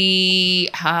a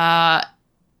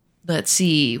let's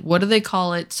see, what do they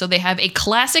call it? So they have a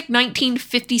classic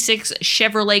 1956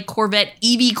 Chevrolet Corvette,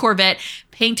 EV Corvette,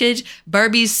 painted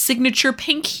Barbie's signature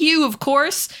pink hue, of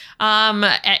course,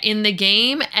 in the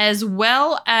game, as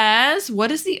well as,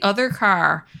 what is the other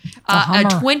car? A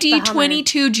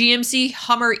 2022 GMC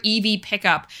Hummer EV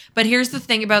pickup. But here's the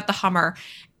thing about the Hummer.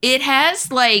 It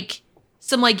has like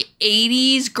some like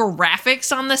 80s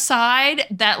graphics on the side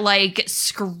that like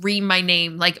scream my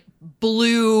name, like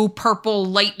blue, purple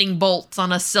lightning bolts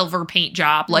on a silver paint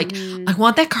job. Like, I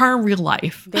want that car in real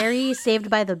life. Very Saved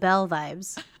by the Bell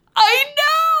vibes. I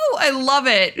know. I love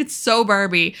it. It's so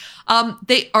Barbie.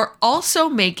 They are also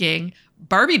making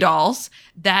Barbie dolls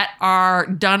that are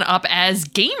done up as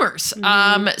gamers.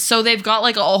 So they've got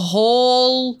like a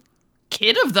whole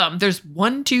kit of them. There's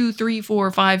 1, 2, 3,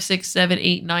 4, 5, 6, 7,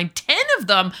 8, 9, 10 of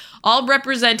them, all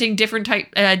representing different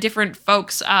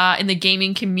folks in the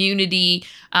gaming community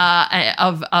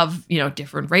of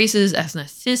different races,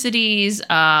 ethnicities,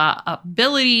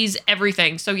 abilities,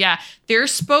 everything. So yeah, they're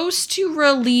supposed to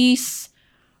release.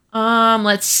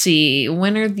 Let's see.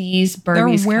 When are these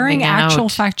Barbies They're wearing coming actual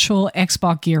out? factual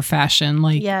Xbox Gear fashion.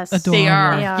 Like, yes, adorable. They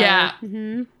are. They are. Yeah.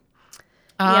 Mm-hmm.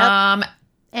 Yep.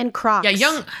 And Crocs.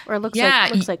 Yeah, or looks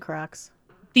like Crocs.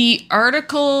 The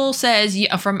article says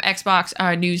from Xbox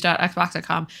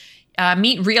news.xbox.com.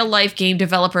 Meet real life game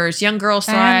developers. Young girls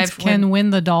Fans thrive. can win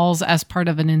the dolls as part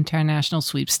of an international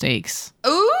sweepstakes.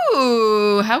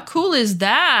 Ooh, how cool is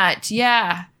that?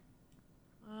 Yeah.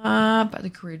 By the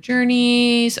career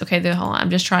journeys. Okay, hold on. I'm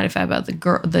just trying to find out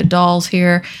the dolls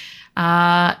here.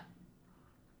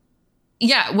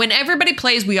 Yeah, when everybody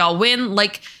plays, we all win.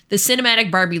 Like the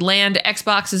cinematic Barbie Land,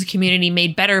 Xbox is a community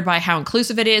made better by how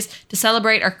inclusive it is. To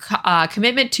celebrate our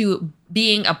commitment to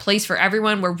being a place for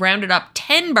everyone, we're rounded up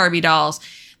 10 Barbie dolls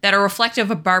that are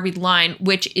reflective of Barbie line,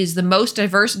 which is the most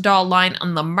diverse doll line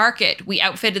on the market. We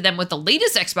outfitted them with the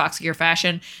latest Xbox Gear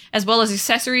fashion, as well as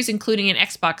accessories including an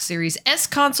Xbox Series S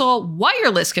console,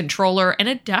 wireless controller, and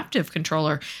adaptive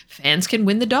controller. Fans can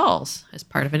win the dolls as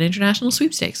part of an international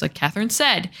sweepstakes, like Catherine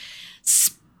said.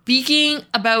 Speaking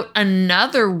about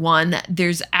another one,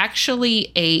 there's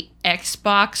actually a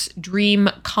Xbox Dream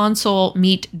Console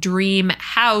meet Dream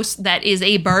House that is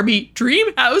a Barbie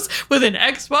Dream House with an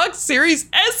Xbox Series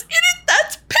S in it.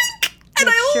 That's pink, and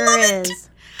I love it.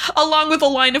 Along with a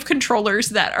line of controllers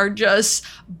that are just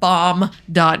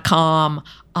bomb.com.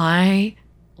 I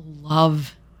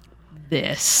love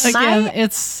this. Again,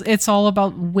 it's all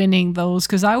about winning those,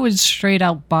 because I would straight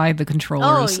out buy the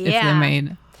controllers if they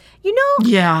made. You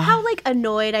know how like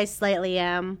annoyed I slightly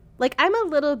am? Like, I'm a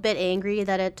little bit angry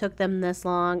that it took them this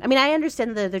long. I mean, I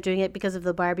understand that they're doing it because of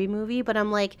the Barbie movie, but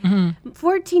I'm like,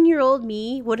 14-year-old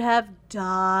me would have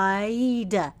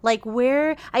died. Like,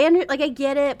 I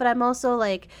get it, but I'm also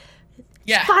like,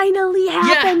 it's finally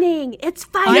happening. It's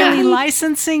finally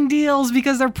licensing deals,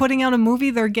 because they're putting out a movie.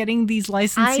 They're getting these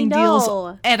licensing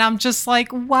deals, and I'm just like,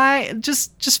 why?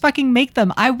 Just fucking make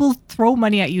them. I will throw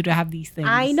money at you to have these things.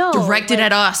 I know, directed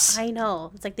at us. I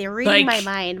know. It's like they're reading my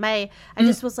mind. I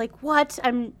just was like, what?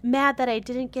 I'm mad that I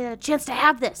didn't get a chance to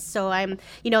have this. So I'm,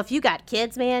 if you got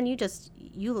kids, man, you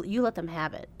let them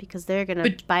have it, because they're gonna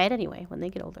buy it anyway when they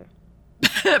get older.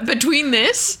 Between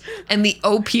this and the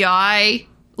OPI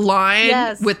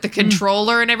line with the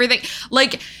controller and everything,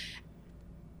 like,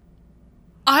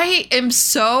 I am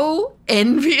so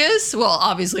envious. Well,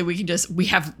 obviously we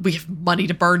have money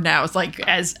to burn now. It's like,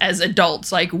 as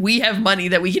adults, like, we have money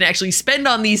that we can actually spend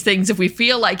on these things if we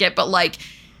feel like it. But like,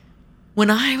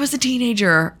 when I was a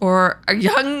teenager or a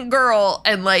young girl,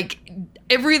 and like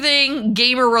everything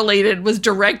gamer related was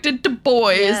directed to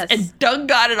boys, and Doug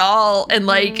got it all. And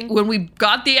like, when we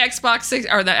got the the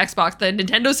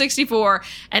Nintendo 64,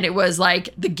 and it was like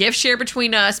the gift share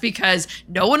between us, because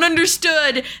no one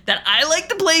understood that I like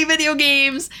to play video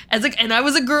games and I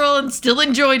was a girl and still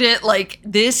enjoyed it. Like,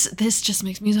 this just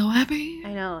makes me so happy.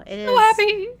 I know, it is so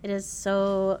happy. It is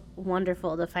so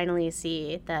wonderful to finally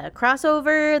see the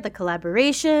crossover, the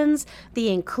collaborations, the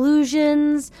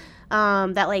inclusions.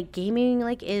 That like gaming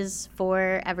like is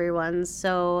for everyone.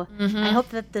 So I hope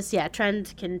that this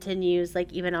trend continues,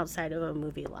 like, even outside of a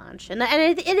movie launch. And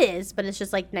it is, but it's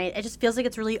just like nice. It just feels like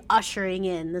it's really ushering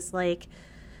in this like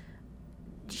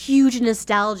huge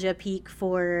nostalgia peak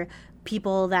for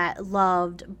people that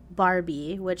loved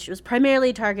Barbie, which was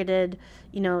primarily targeted,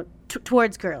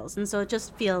 towards girls. And so it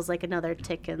just feels like another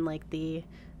tick in like the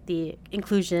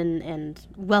inclusion and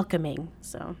welcoming.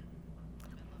 So.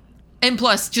 And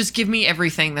plus, just give me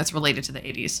everything that's related to the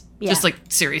 80s. Just like,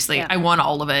 seriously, I want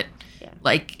all of it. Yeah.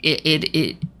 Like,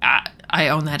 I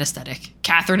own that aesthetic.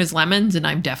 Catherine is lemons, and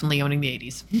I'm definitely owning the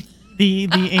 80s. The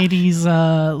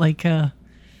 80s,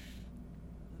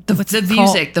 The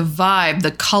music, the vibe,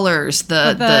 the colors,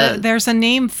 the there's a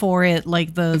name for it,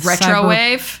 like the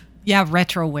retrowave. Yeah,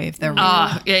 retrowave. There we go.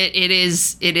 It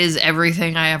is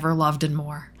everything I ever loved and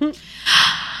more.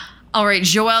 All right,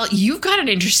 Joelle, you've got an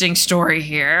interesting story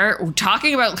here. We're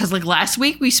talking about, because like last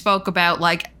week we spoke about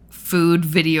like food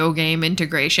video game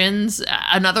integrations.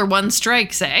 Another one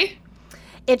strikes, eh?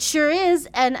 It sure is,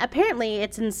 and apparently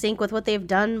it's in sync with what they've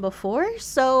done before.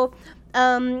 So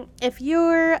if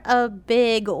you're a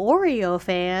big Oreo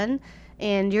fan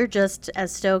and you're just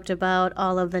as stoked about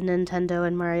all of the Nintendo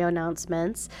and Mario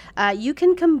announcements, you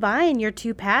can combine your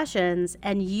two passions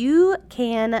and you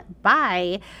can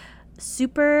buy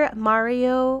Super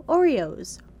Mario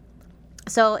Oreos.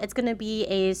 So it's going to be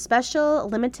a special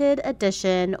limited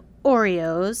edition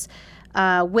Oreos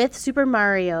with Super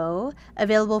Mario,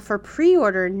 available for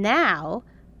pre-order now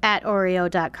at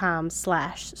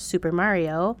oreo.com/Super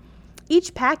Mario.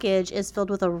 Each package is filled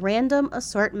with a random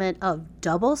assortment of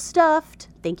double stuffed,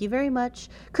 thank you very much,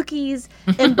 cookies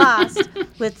embossed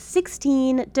with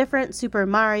 16 different Super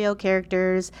Mario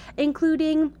characters,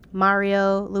 including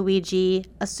Mario, Luigi,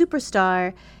 a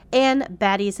superstar, and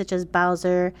baddies such as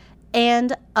Bowser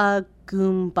and a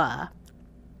Goomba.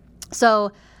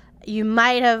 So you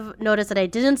might have noticed that I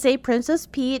didn't say Princess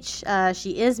Peach.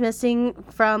 She is missing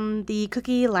from the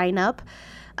cookie lineup.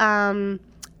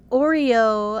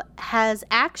 Oreo has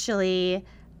actually,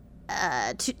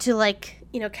 to like,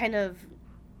 you know, kind of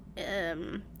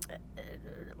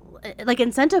like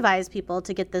incentivize people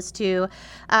to get this too,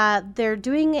 they're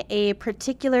doing a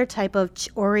particular type of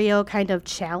Oreo kind of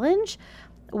challenge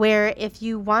where if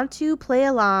you want to play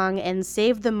along and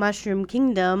save the Mushroom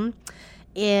Kingdom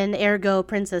in Ergo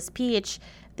Princess Peach,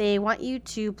 they want you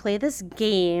to play this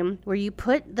game where you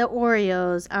put the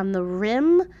Oreos on the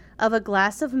rim of a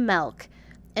glass of milk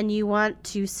and you want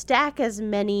to stack as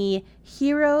many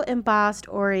hero embossed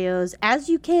Oreos as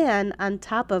you can on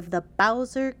top of the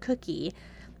Bowser cookie.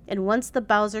 And once the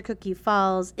Bowser cookie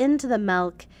falls into the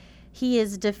milk, he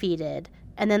is defeated.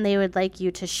 And then they would like you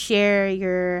to share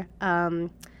your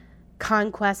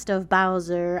conquest of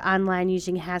Bowser online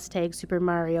using hashtag Super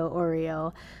Mario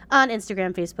Oreo on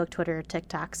Instagram, Facebook, Twitter,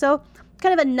 TikTok. So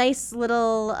kind of a nice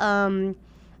little,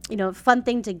 fun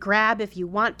thing to grab if you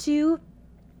want to.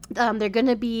 They're going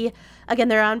to be, again,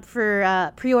 they're on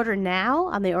for pre-order now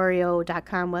on the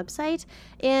Oreo.com website,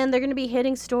 and they're going to be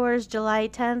hitting stores July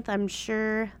 10th. I'm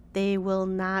sure they will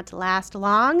not last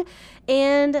long,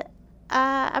 and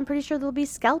I'm pretty sure there'll be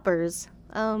scalpers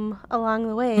along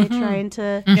the way trying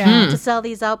to sell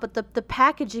these out. But the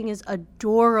packaging is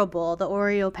adorable, the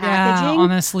Oreo packaging. Yeah,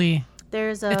 honestly.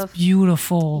 It's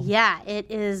beautiful. Yeah, it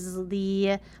is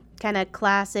the kind of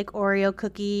classic Oreo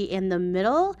cookie in the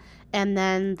middle, and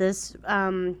then this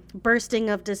bursting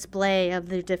of display of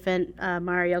the different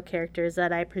Mario characters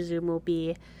that I presume will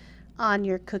be on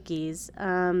your cookies.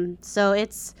 So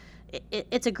it's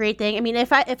a great thing. I mean,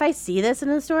 if I see this in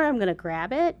the store, I'm gonna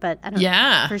grab it, but I don't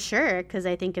know for sure because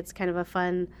I think it's kind of a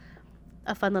fun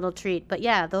little treat. But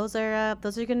yeah, those are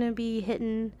gonna be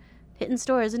hitting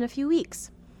stores in a few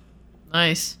weeks.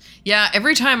 Nice. Yeah,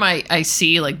 every time I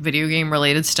see like video game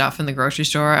related stuff in the grocery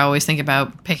store, I always think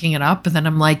about picking it up, but then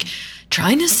I'm like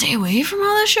trying to stay away from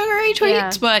all the sugary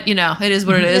treats, but you know, it is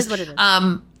what it is. It is what it is.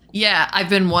 Yeah, I've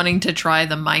been wanting to try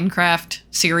the Minecraft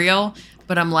cereal,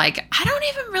 but I'm like, I don't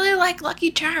even really like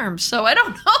Lucky Charms, so I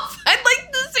don't know if I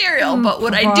like the cereal, but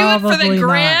would I do it for the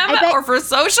gram or for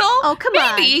social? Oh, come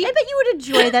on. I bet you would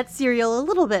enjoy that cereal a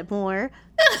little bit more.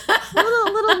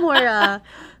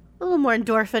 a little more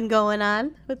endorphin going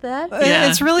on with that. Yeah.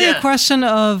 It's really a question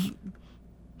of,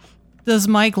 does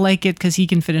Mike like it because he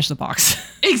can finish the box?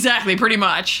 Exactly, pretty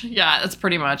much. Yeah, that's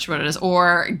pretty much what it is.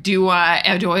 Or do I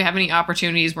have any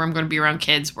opportunities where I'm going to be around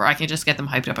kids where I can just get them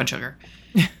hyped up on sugar?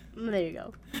 There you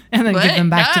go. And then give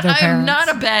them back to their parents. I'm not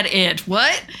a bad aunt.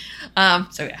 What?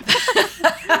 So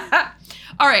yeah.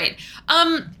 All right.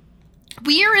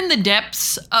 We are in the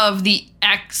depths of the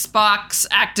Xbox,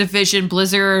 Activision,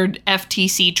 Blizzard,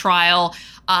 FTC trial.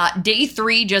 Day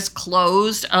 3 just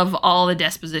closed of all the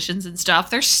depositions and stuff.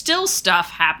 There's still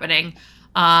stuff happening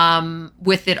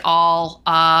with it all.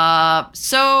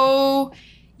 So,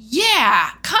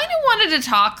 yeah, kind of wanted to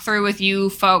talk through with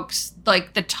you folks,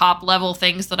 like the top level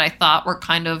things that I thought were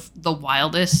kind of the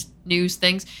wildest news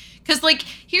things. Because, like,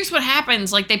 here's what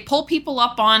happens. Like, they pull people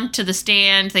up onto the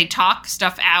stand. They talk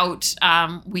stuff out.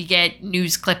 We get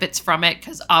news clippets from it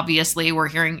because, obviously, we're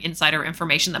hearing insider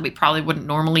information that we probably wouldn't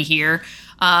normally hear.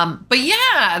 But,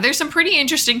 yeah, there's some pretty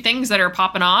interesting things that are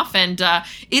popping off. And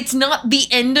it's not the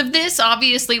end of this.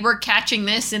 Obviously, we're catching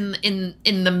this in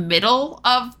the middle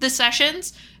of the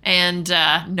sessions. And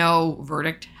no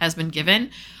verdict has been given.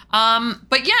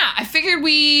 But yeah, I figured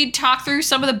we'd talk through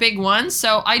some of the big ones.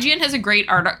 So IGN has a great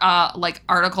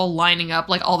article lining up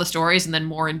like all the stories and then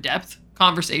more in-depth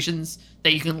conversations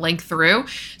that you can link through.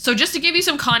 So just to give you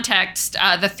some context,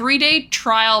 the 3-day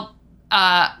trial...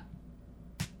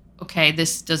 okay,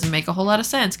 this doesn't make a whole lot of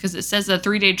sense because it says the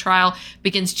 3-day trial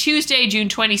begins Tuesday, June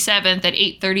 27th at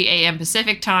 8:30 a.m.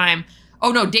 Pacific time.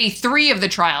 Oh no, day 3 of the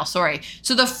trial, sorry.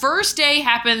 So the first day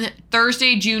happened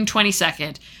Thursday, June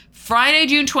 22nd. Friday,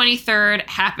 June 23rd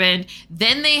happened.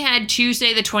 Then they had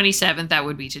Tuesday, the 27th. That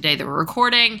would be today that we're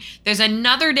recording. There's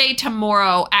another day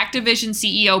tomorrow. Activision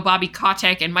CEO Bobby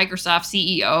Kotick and Microsoft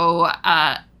CEO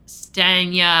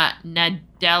Satya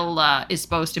Nadella is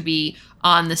supposed to be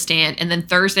on the stand. And then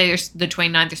Thursday, the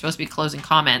 29th, they're supposed to be closing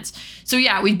comments. So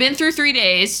yeah, we've been through 3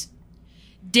 days.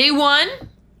 Day 1,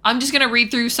 I'm just going to read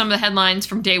through some of the headlines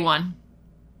from day 1.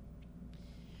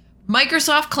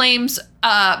 Microsoft claims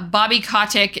Bobby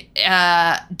Kotick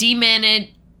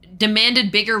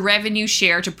demanded bigger revenue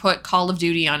share to put Call of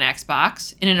Duty on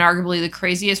Xbox. In an arguably the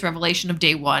craziest revelation of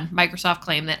day 1, Microsoft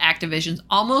claimed that Activision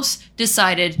almost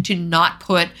decided to not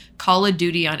put Call of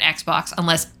Duty on Xbox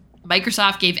unless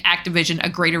Microsoft gave Activision a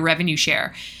greater revenue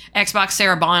share. Xbox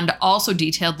Sarah Bond also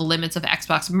detailed the limits of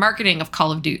Xbox marketing of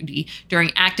Call of Duty during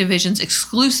Activision's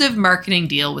exclusive marketing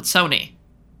deal with Sony.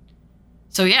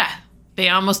 So yeah, they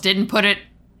almost didn't put it.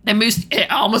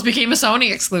 It almost became a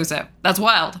Sony exclusive. That's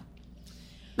wild.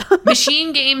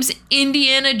 Machine Games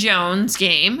Indiana Jones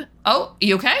game. Oh,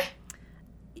 you okay?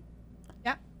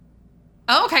 Yeah.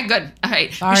 Oh, okay, good. All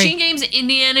right. Sorry. Machine Games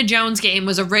Indiana Jones game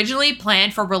was originally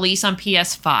planned for release on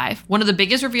PS5. One of the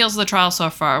biggest reveals of the trial so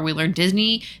far, we learned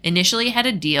Disney initially had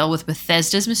a deal with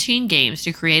Bethesda's Machine Games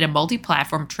to create a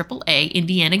multi-platform AAA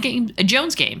Indiana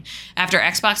Jones game. After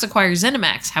Xbox acquired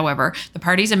ZeniMax, however, the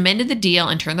parties amended the deal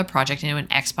and turned the project into an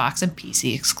Xbox and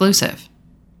PC exclusive.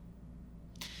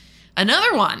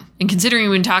 Another one, and considering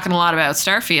we've been talking a lot about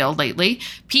Starfield lately,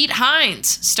 Pete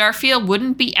Hines. Starfield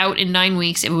wouldn't be out in 9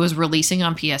 weeks if it was releasing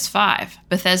on PS5.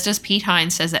 Bethesda's Pete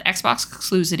Hines says that Xbox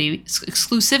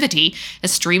exclusivity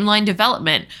has streamlined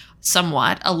development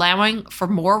somewhat, allowing for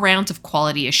more rounds of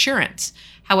quality assurance.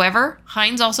 However,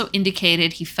 Hines also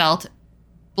indicated he felt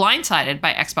blindsided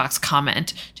by Xbox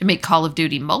comment to make Call of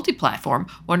Duty multi-platform,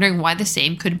 wondering why the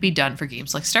same couldn't be done for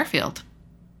games like Starfield.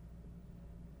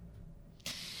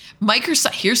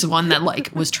 Microsoft, here's the one that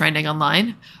was trending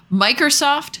online.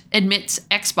 Microsoft admits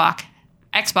Xbox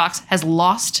has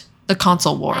lost the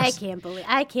console wars. I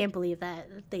can't believe that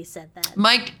they said that.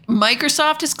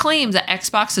 Microsoft has claimed that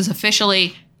Xbox has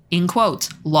officially, in quotes,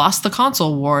 lost the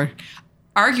console war,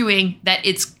 arguing that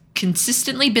it's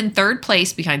consistently been third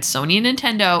place behind Sony and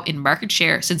Nintendo in market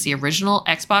share since the original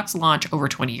Xbox launch over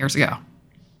 20 years ago.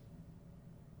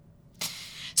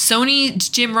 Sony's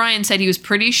Jim Ryan said he was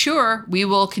pretty sure we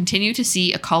will continue to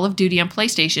see a Call of Duty on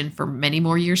PlayStation for many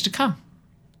more years to come.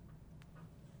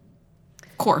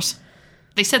 Of course,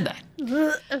 they said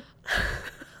that.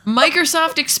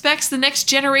 Microsoft expects the next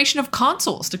generation of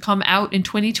consoles to come out in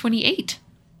 2028.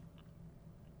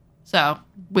 So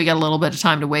we got a little bit of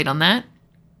time to wait on that.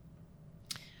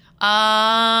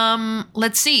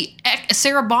 Let's see.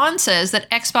 Sarah Bond says that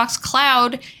Xbox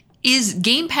Cloud is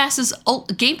Game Pass's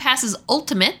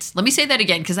ultimate. Let me say that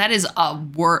again because that is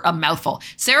a mouthful.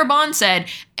 Sarah Bond said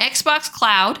Xbox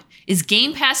Cloud is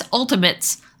Game Pass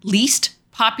Ultimate's least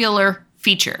popular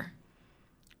feature.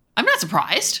 I'm not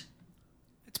surprised.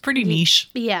 It's pretty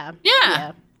niche. Yeah.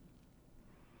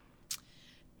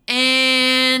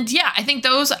 And yeah, I think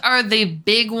those are the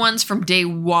big ones from day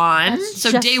 1.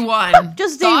 Day 1.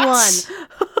 Just day 1.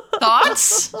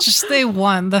 Thoughts? Just day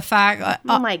 1. The fact.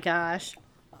 Oh my gosh.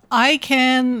 I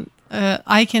can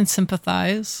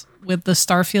sympathize with the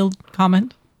Starfield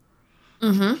comment.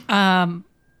 Mm-hmm.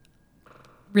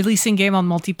 Releasing game on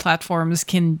multi-platforms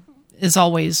is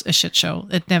always a shit show.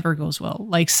 It never goes well.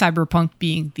 Like Cyberpunk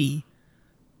being the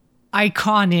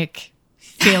iconic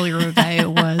failure that it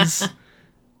was.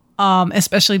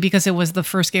 Especially because it was the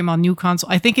first game on new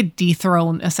console. I think it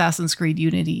dethroned Assassin's Creed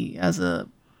Unity as a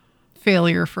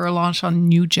failure for a launch on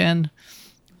new gen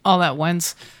all at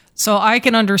once. So I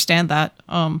can understand that.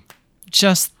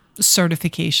 Just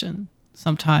certification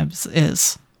sometimes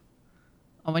is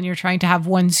when you're trying to have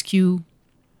one SKU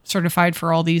certified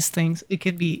for all these things, it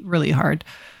can be really hard.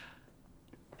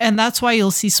 And that's why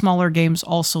you'll see smaller games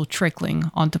also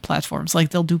trickling onto platforms. Like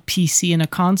they'll do PC and a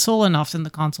console, and often the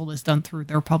console is done through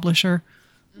their publisher.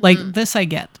 Mm-hmm. Like this I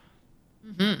get.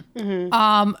 Mm-hmm.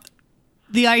 Mm-hmm.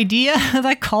 The idea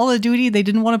that Call of Duty, they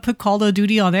didn't want to put Call of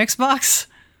Duty on Xbox.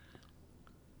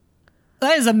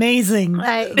 That is amazing.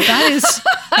 That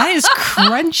is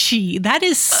crunchy. That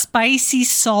is spicy,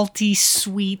 salty,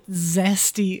 sweet,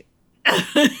 zesty.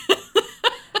 I'm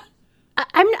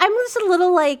just a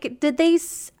little like,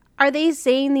 are they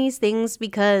saying these things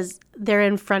because they're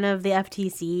in front of the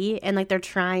FTC and like they're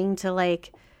trying to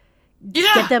like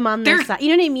get them on their side? You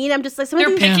know what I mean? I'm just like,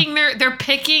 they're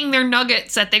picking their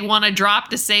nuggets that they want to drop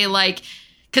to say like,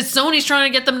 because Sony's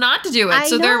trying to get them not to do it.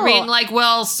 So they're being like,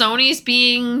 well, Sony's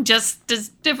being just as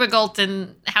difficult,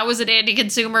 and how is it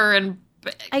anti-consumer and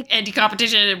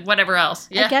anti-competition and whatever else?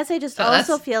 Yeah. I guess I just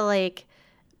also feel like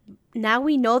now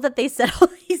we know that they said all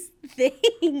these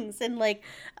things, and like,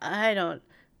 I don't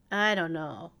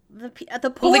know.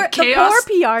 The poor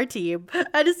PR team.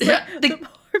 I just the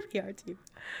poor PR team.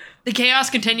 The chaos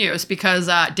continues because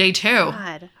day 2,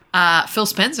 Phil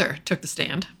Spencer took the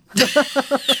stand.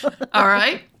 All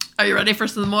right. Are you ready for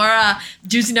some more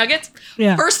juicy nuggets?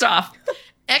 Yeah. First off,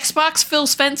 Xbox Phil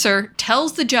Spencer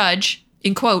tells the judge,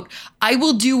 in quote, "I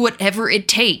will do whatever it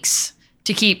takes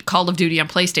to keep Call of Duty on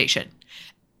PlayStation."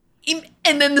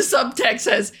 And then the subtext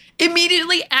says,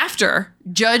 immediately after,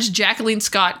 Judge Jacqueline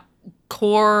Scott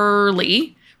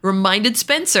Corley reminded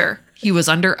Spencer he was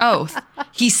under oath.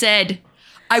 He said,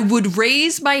 "I would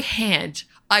raise my hand.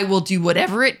 I will do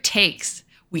whatever it takes.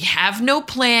 We have no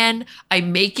plan.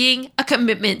 I'm making a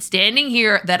commitment standing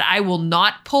here that I will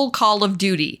not pull Call of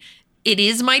Duty. It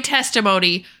is my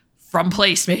testimony from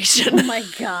PlayStation." Oh my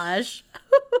gosh.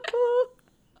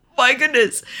 My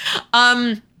goodness.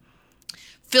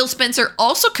 Phil Spencer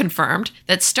also confirmed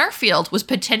that Starfield was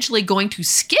potentially going to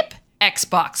skip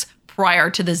Xbox prior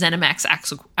to the ZeniMax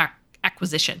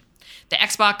acquisition. The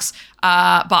Xbox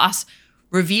boss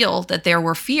revealed that there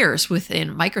were fears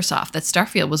within Microsoft that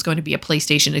Starfield was going to be a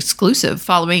PlayStation exclusive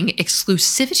following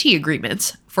exclusivity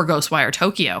agreements for Ghostwire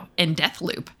Tokyo and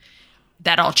Deathloop.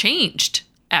 That all changed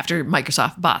after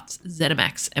Microsoft bought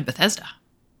ZeniMax and Bethesda.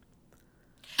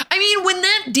 I mean, when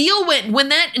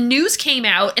that news came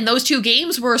out and those 2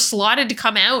 games were slotted to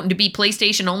come out and to be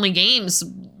PlayStation only games,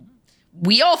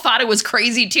 we all thought it was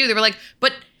crazy too. They were like,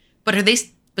 but are they...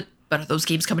 But are those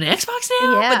games coming to Xbox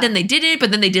now? Yeah. But then they didn't,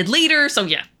 but then they did later. So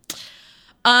yeah.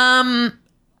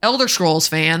 Elder Scrolls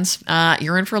fans,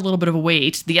 you're in for a little bit of a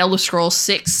wait. The Elder Scrolls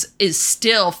 6 is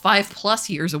still 5+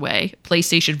 years away.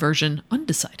 PlayStation version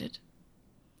undecided.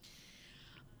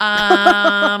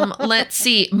 Let's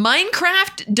see.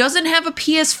 Minecraft doesn't have a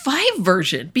PS5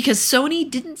 version because Sony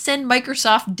didn't send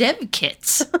Microsoft dev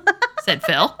kits, said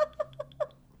Phil.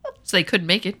 So they couldn't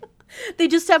make it. They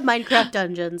just have Minecraft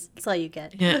dungeons. That's all you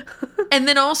get. Yeah. And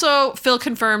then also, Phil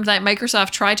confirmed that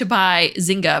Microsoft tried to buy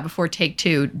Zynga before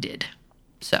Take-Two did.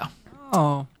 So.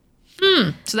 Oh.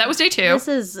 So that was day 2.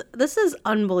 This is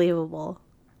unbelievable.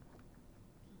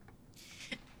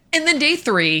 And then day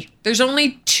 3, there's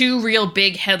only 2 real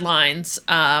big headlines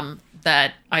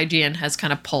that IGN has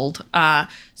kind of pulled.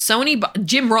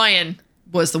 Jim Ryan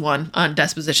was the one on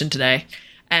Disposition today.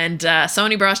 And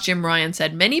Sony boss Jim Ryan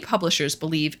said, many publishers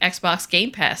believe Xbox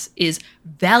Game Pass is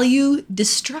value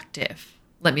destructive.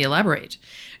 Let me elaborate.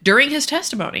 During his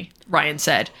testimony, Ryan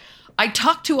said, I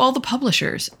talked to all the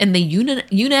publishers and they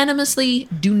unanimously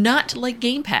do not like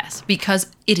Game Pass because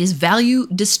it is value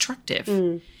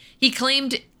destructive.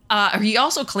 He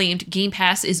also claimed Game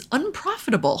Pass is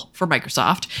unprofitable for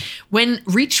Microsoft. When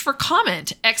reached for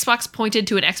comment, Xbox pointed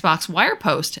to an Xbox Wire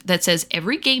post that says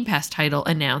every Game Pass title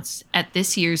announced at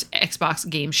this year's Xbox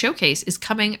Game Showcase is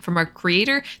coming from a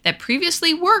creator that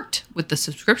previously worked with the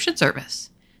subscription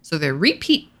service. So they're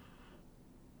repeat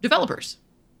developers.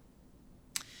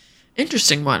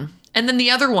 Interesting one. And then the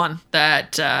other one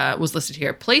that was listed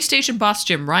here. PlayStation boss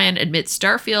Jim Ryan admits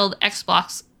Starfield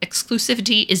Xbox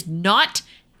exclusivity is not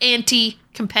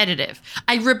anti-competitive.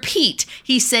 I repeat,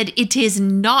 he said it is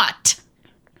not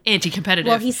anti-competitive.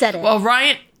 Well, he said it. Well,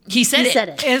 Ryan, he said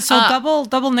it. So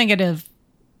double negative.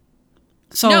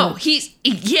 So no, he's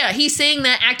saying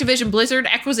that Activision Blizzard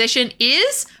acquisition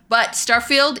is, but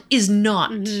Starfield is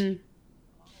not. Mm-hmm.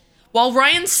 While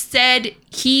Ryan said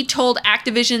he told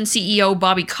Activision CEO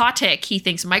Bobby Kotick he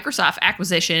thinks Microsoft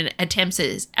acquisition attempt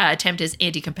is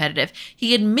anti-competitive,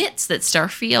 he admits that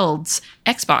Starfield's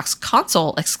Xbox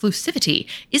console exclusivity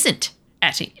isn't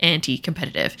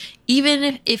anti-competitive,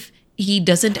 even if he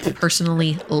doesn't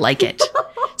personally like it.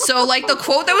 So, like, the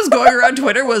quote that was going around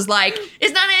Twitter was like,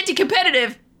 it's not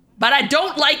anti-competitive, but I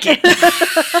don't like it.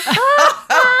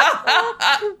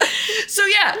 So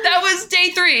yeah, that was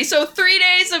day 3. So 3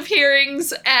 days of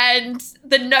hearings and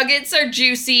the nuggets are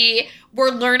juicy.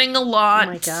 We're learning a lot.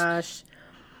 Oh my gosh.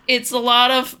 It's a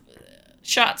lot of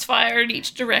shots fired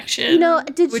each direction.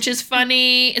 Which is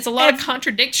funny. It's a lot of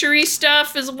contradictory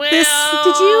stuff as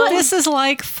well. This is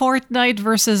like Fortnite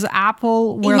versus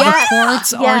Apple, where the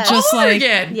courts are just like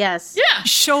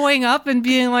showing up and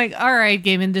being like, all right,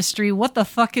 game industry, what the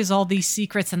fuck is all these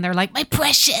secrets? And they're like, my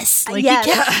precious. Like,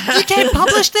 you can't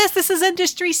publish this. This is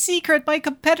industry secret by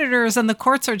competitors. And the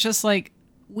courts are just like,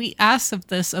 we ask of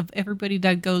everybody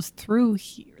that goes through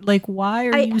here. Like, why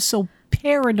are you so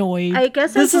paranoid? I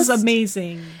guess this is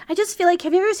amazing. I just feel like,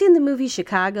 have you ever seen the movie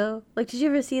Chicago? Like, did you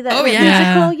ever see that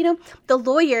musical? You know, the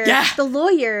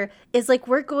lawyer is like,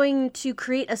 we're going to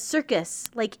create a circus,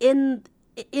 like in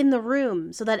the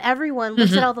room, so that everyone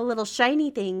looks at all the little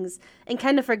shiny things and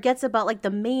kind of forgets about like the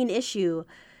main issue.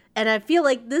 And I feel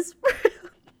like this,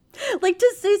 like,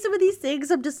 to say some of these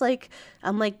things, I'm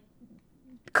like.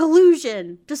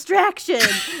 Collusion, distraction,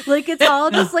 like it's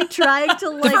all just like trying to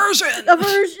like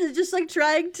aversion, just like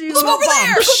trying to look over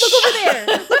there,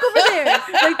 look over there.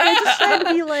 Like they're just trying to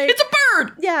be like, it's a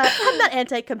bird. Yeah, I'm not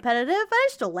anti-competitive, but I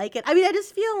just don't like it. I mean, I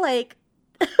just feel like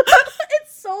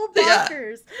it's so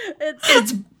bonkers.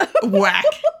 It's whack,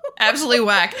 absolutely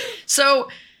whack. So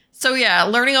yeah,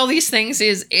 learning all these things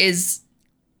is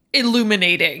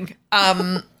illuminating.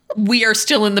 We are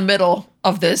still in the middle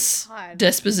of this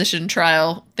disposition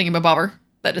trial thingamabobber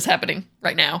that is happening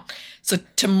right now. So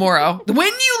tomorrow, when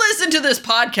you listen to this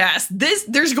podcast,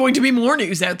 there's going to be more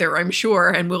news out there, I'm sure,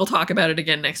 and we'll talk about it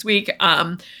again next week.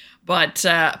 But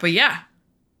yeah,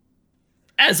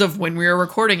 as of when we are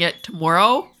recording it,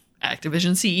 tomorrow,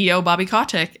 Activision CEO Bobby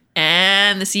Kotick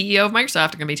and the CEO of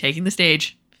Microsoft are going to be taking the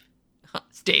stage.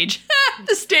 The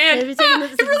stand. It really is kind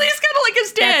of like a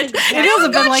stand. It has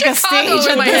been like a stage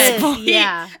in at my this head. point.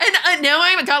 Yeah. And now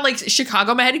I've got like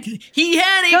Chicago in my head. He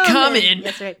had it coming.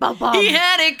 That's right. He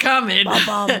had it coming.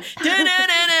 Yeah.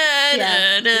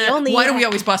 Why do we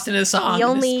always bust into the song? He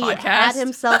only in this podcast? had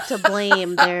himself to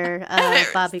blame there,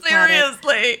 Bobby Kotick.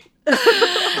 Seriously.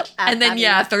 And then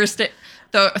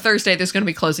Thursday there's going to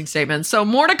be closing statements. So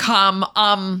more to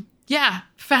come. Yeah,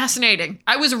 fascinating.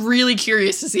 I was really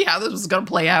curious to see how this was going to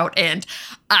play out, and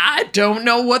I don't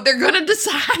know what they're going to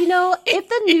decide. You know, if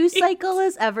the news cycle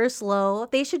is ever slow,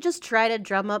 they should just try to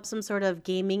drum up some sort of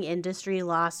gaming industry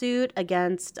lawsuit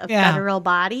against a federal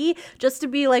body, just to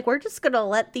be like, we're just going to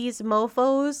let these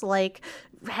mofos, like,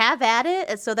 have at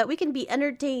it so that we can be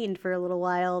entertained for a little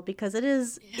while, because it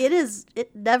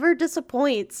never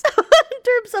disappoints in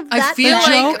terms of that. I feel the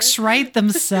jokes write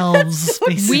themselves.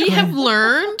 Basically. We have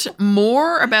learned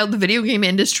more about the video game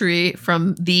industry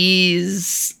from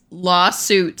these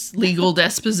lawsuits, legal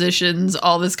dispositions,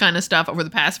 all this kind of stuff over the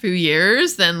past few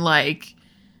years than like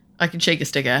I can shake a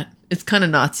stick at. It's kind of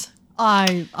nuts.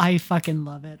 I fucking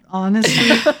love it.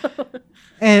 Honestly,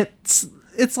 it's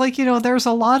like, you know, there's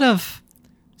a lot of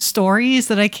stories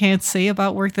that I can't say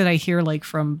about work that I hear like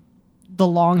from the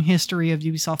long history of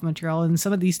Ubisoft Montreal, and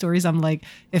some of these stories I'm like,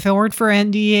 if it weren't for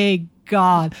NDA,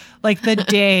 God, like the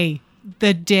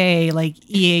day like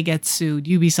EA gets sued,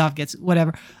 Ubisoft gets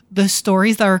whatever, the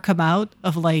stories that are come out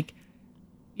of like,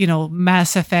 you know,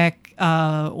 Mass Effect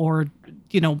or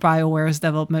you know, BioWare's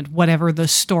development, whatever the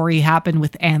story happened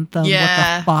with Anthem.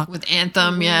 Yeah, what the fuck? with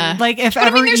Anthem, yeah. Like if but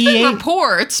ever I mean, there's EA been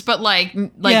reports, but like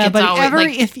yeah, it's but always, ever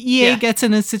like, if EA gets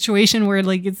in a situation where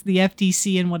like it's the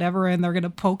FTC and whatever, and they're gonna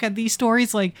poke at these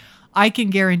stories, like I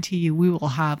can guarantee you, we will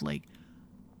have like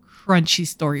crunchy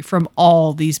story from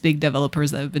all these big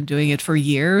developers that have been doing it for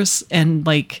years, and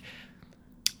like.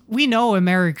 We know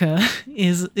America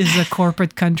is a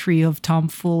corporate country of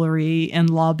tomfoolery and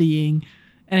lobbying.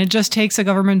 And it just takes a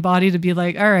government body to be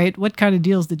like, all right, what kind of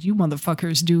deals did you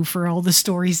motherfuckers do for all the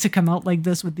stories to come out like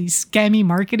this with these scammy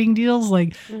marketing deals?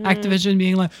 Like Activision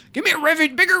being like, give me a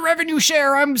bigger revenue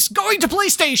share. I'm going to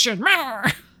PlayStation.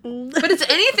 But it's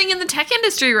anything in the tech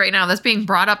industry right now that's being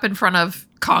brought up in front of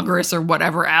Congress or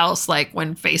whatever else, like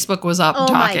when Facebook was up and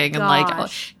talking and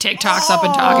like TikTok's up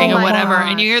and talking or whatever,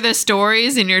 and you hear the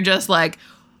stories and you're just like,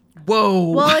 whoa.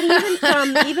 Well,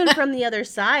 and even from the other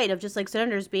side of just like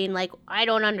senators being like, I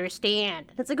don't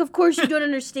understand. It's like, of course you don't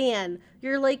understand.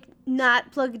 You're like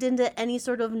not plugged into any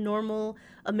sort of normal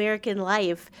American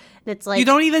life. And it's like, you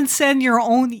don't even send your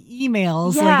own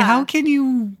emails. Yeah. Like, how can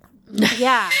you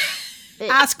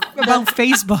ask about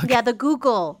Facebook? Yeah, the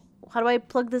Google. How do I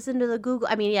plug this into the Google?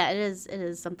 I mean, yeah, it is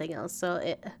something else. So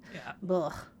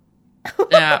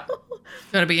yeah,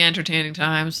 gotta be entertaining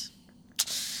times.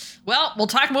 Well, we'll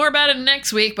talk more about it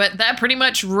next week, but that pretty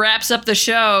much wraps up the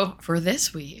show for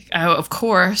this week. I, of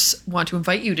course, want to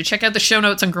invite you to check out the show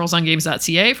notes on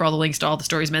girlsongames.ca for all the links to all the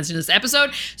stories mentioned in this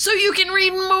episode, so you can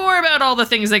read more about all the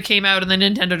things that came out in the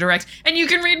Nintendo Direct, and you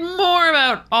can read more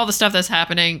about all the stuff that's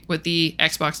happening with the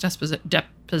Xbox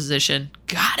deposition.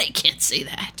 God, I can't say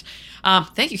that.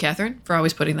 Thank you, Catherine, for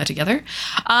always putting that together.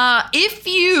 If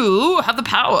you have the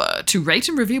power to rate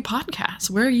and review podcasts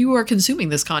where you are consuming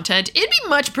this content, it'd be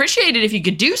much appreciated if you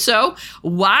could do so.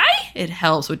 Why? It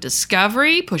helps with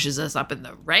discovery, pushes us up in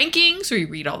the rankings, where you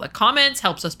read all the comments,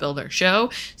 helps us build our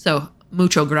show. So,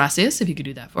 mucho gracias if you could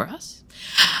do that for us.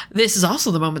 This is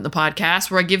also the moment in the podcast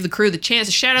where I give the crew the chance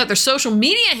to shout out their social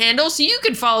media handles so you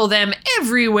can follow them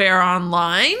everywhere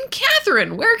online.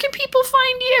 Catherine, where can people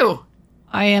find you?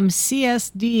 I am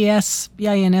CSDESBINS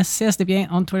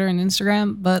on Twitter and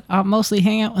Instagram, but I mostly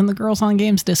hang out in the Girls on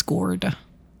Games Discord.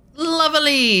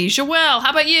 Lovely. Joelle,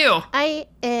 how about you? I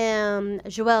am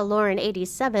Joelle Lauren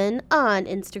 87 on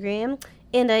Instagram,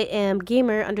 and I am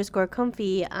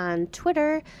gamer_comfy on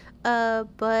Twitter.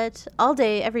 But all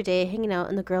day, every day, hanging out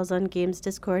in the Girls on Games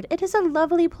Discord. It is a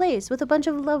lovely place with a bunch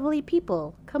of lovely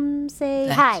people. Come say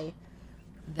hi.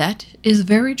 That is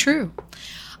very true.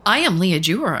 I am Leah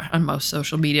Jura on most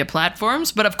social media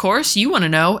platforms, but of course, you want to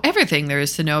know everything there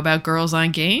is to know about Girls on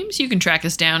Games. You can track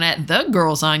us down at The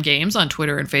Girls on Games on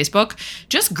Twitter and Facebook.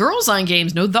 Just Girls on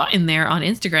Games, no thought in there, on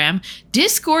Instagram.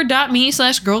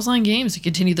 Discord.me/Girls on Games to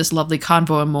continue this lovely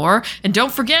convo and more. And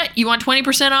don't forget, you want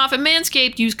 20% off at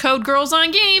Manscaped. Use code Girls on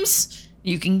Games.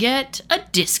 You can get a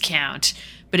discount.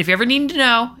 But if you ever need to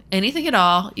know anything at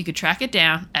all, you can track it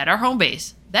down at our home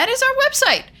base. That is our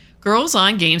website,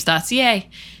 girlsongames.ca.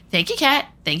 Thank you, Kat.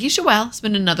 Thank you, Joelle. It's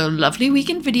been another lovely week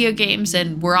in video games,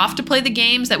 and we're off to play the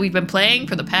games that we've been playing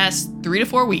for the past 3 to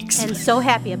 4 weeks. And so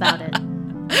happy about it.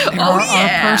 They are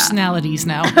our personalities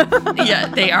now. Yeah,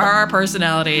 they are our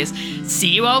personalities. See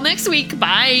you all next week.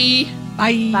 Bye.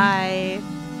 Bye.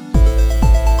 Bye.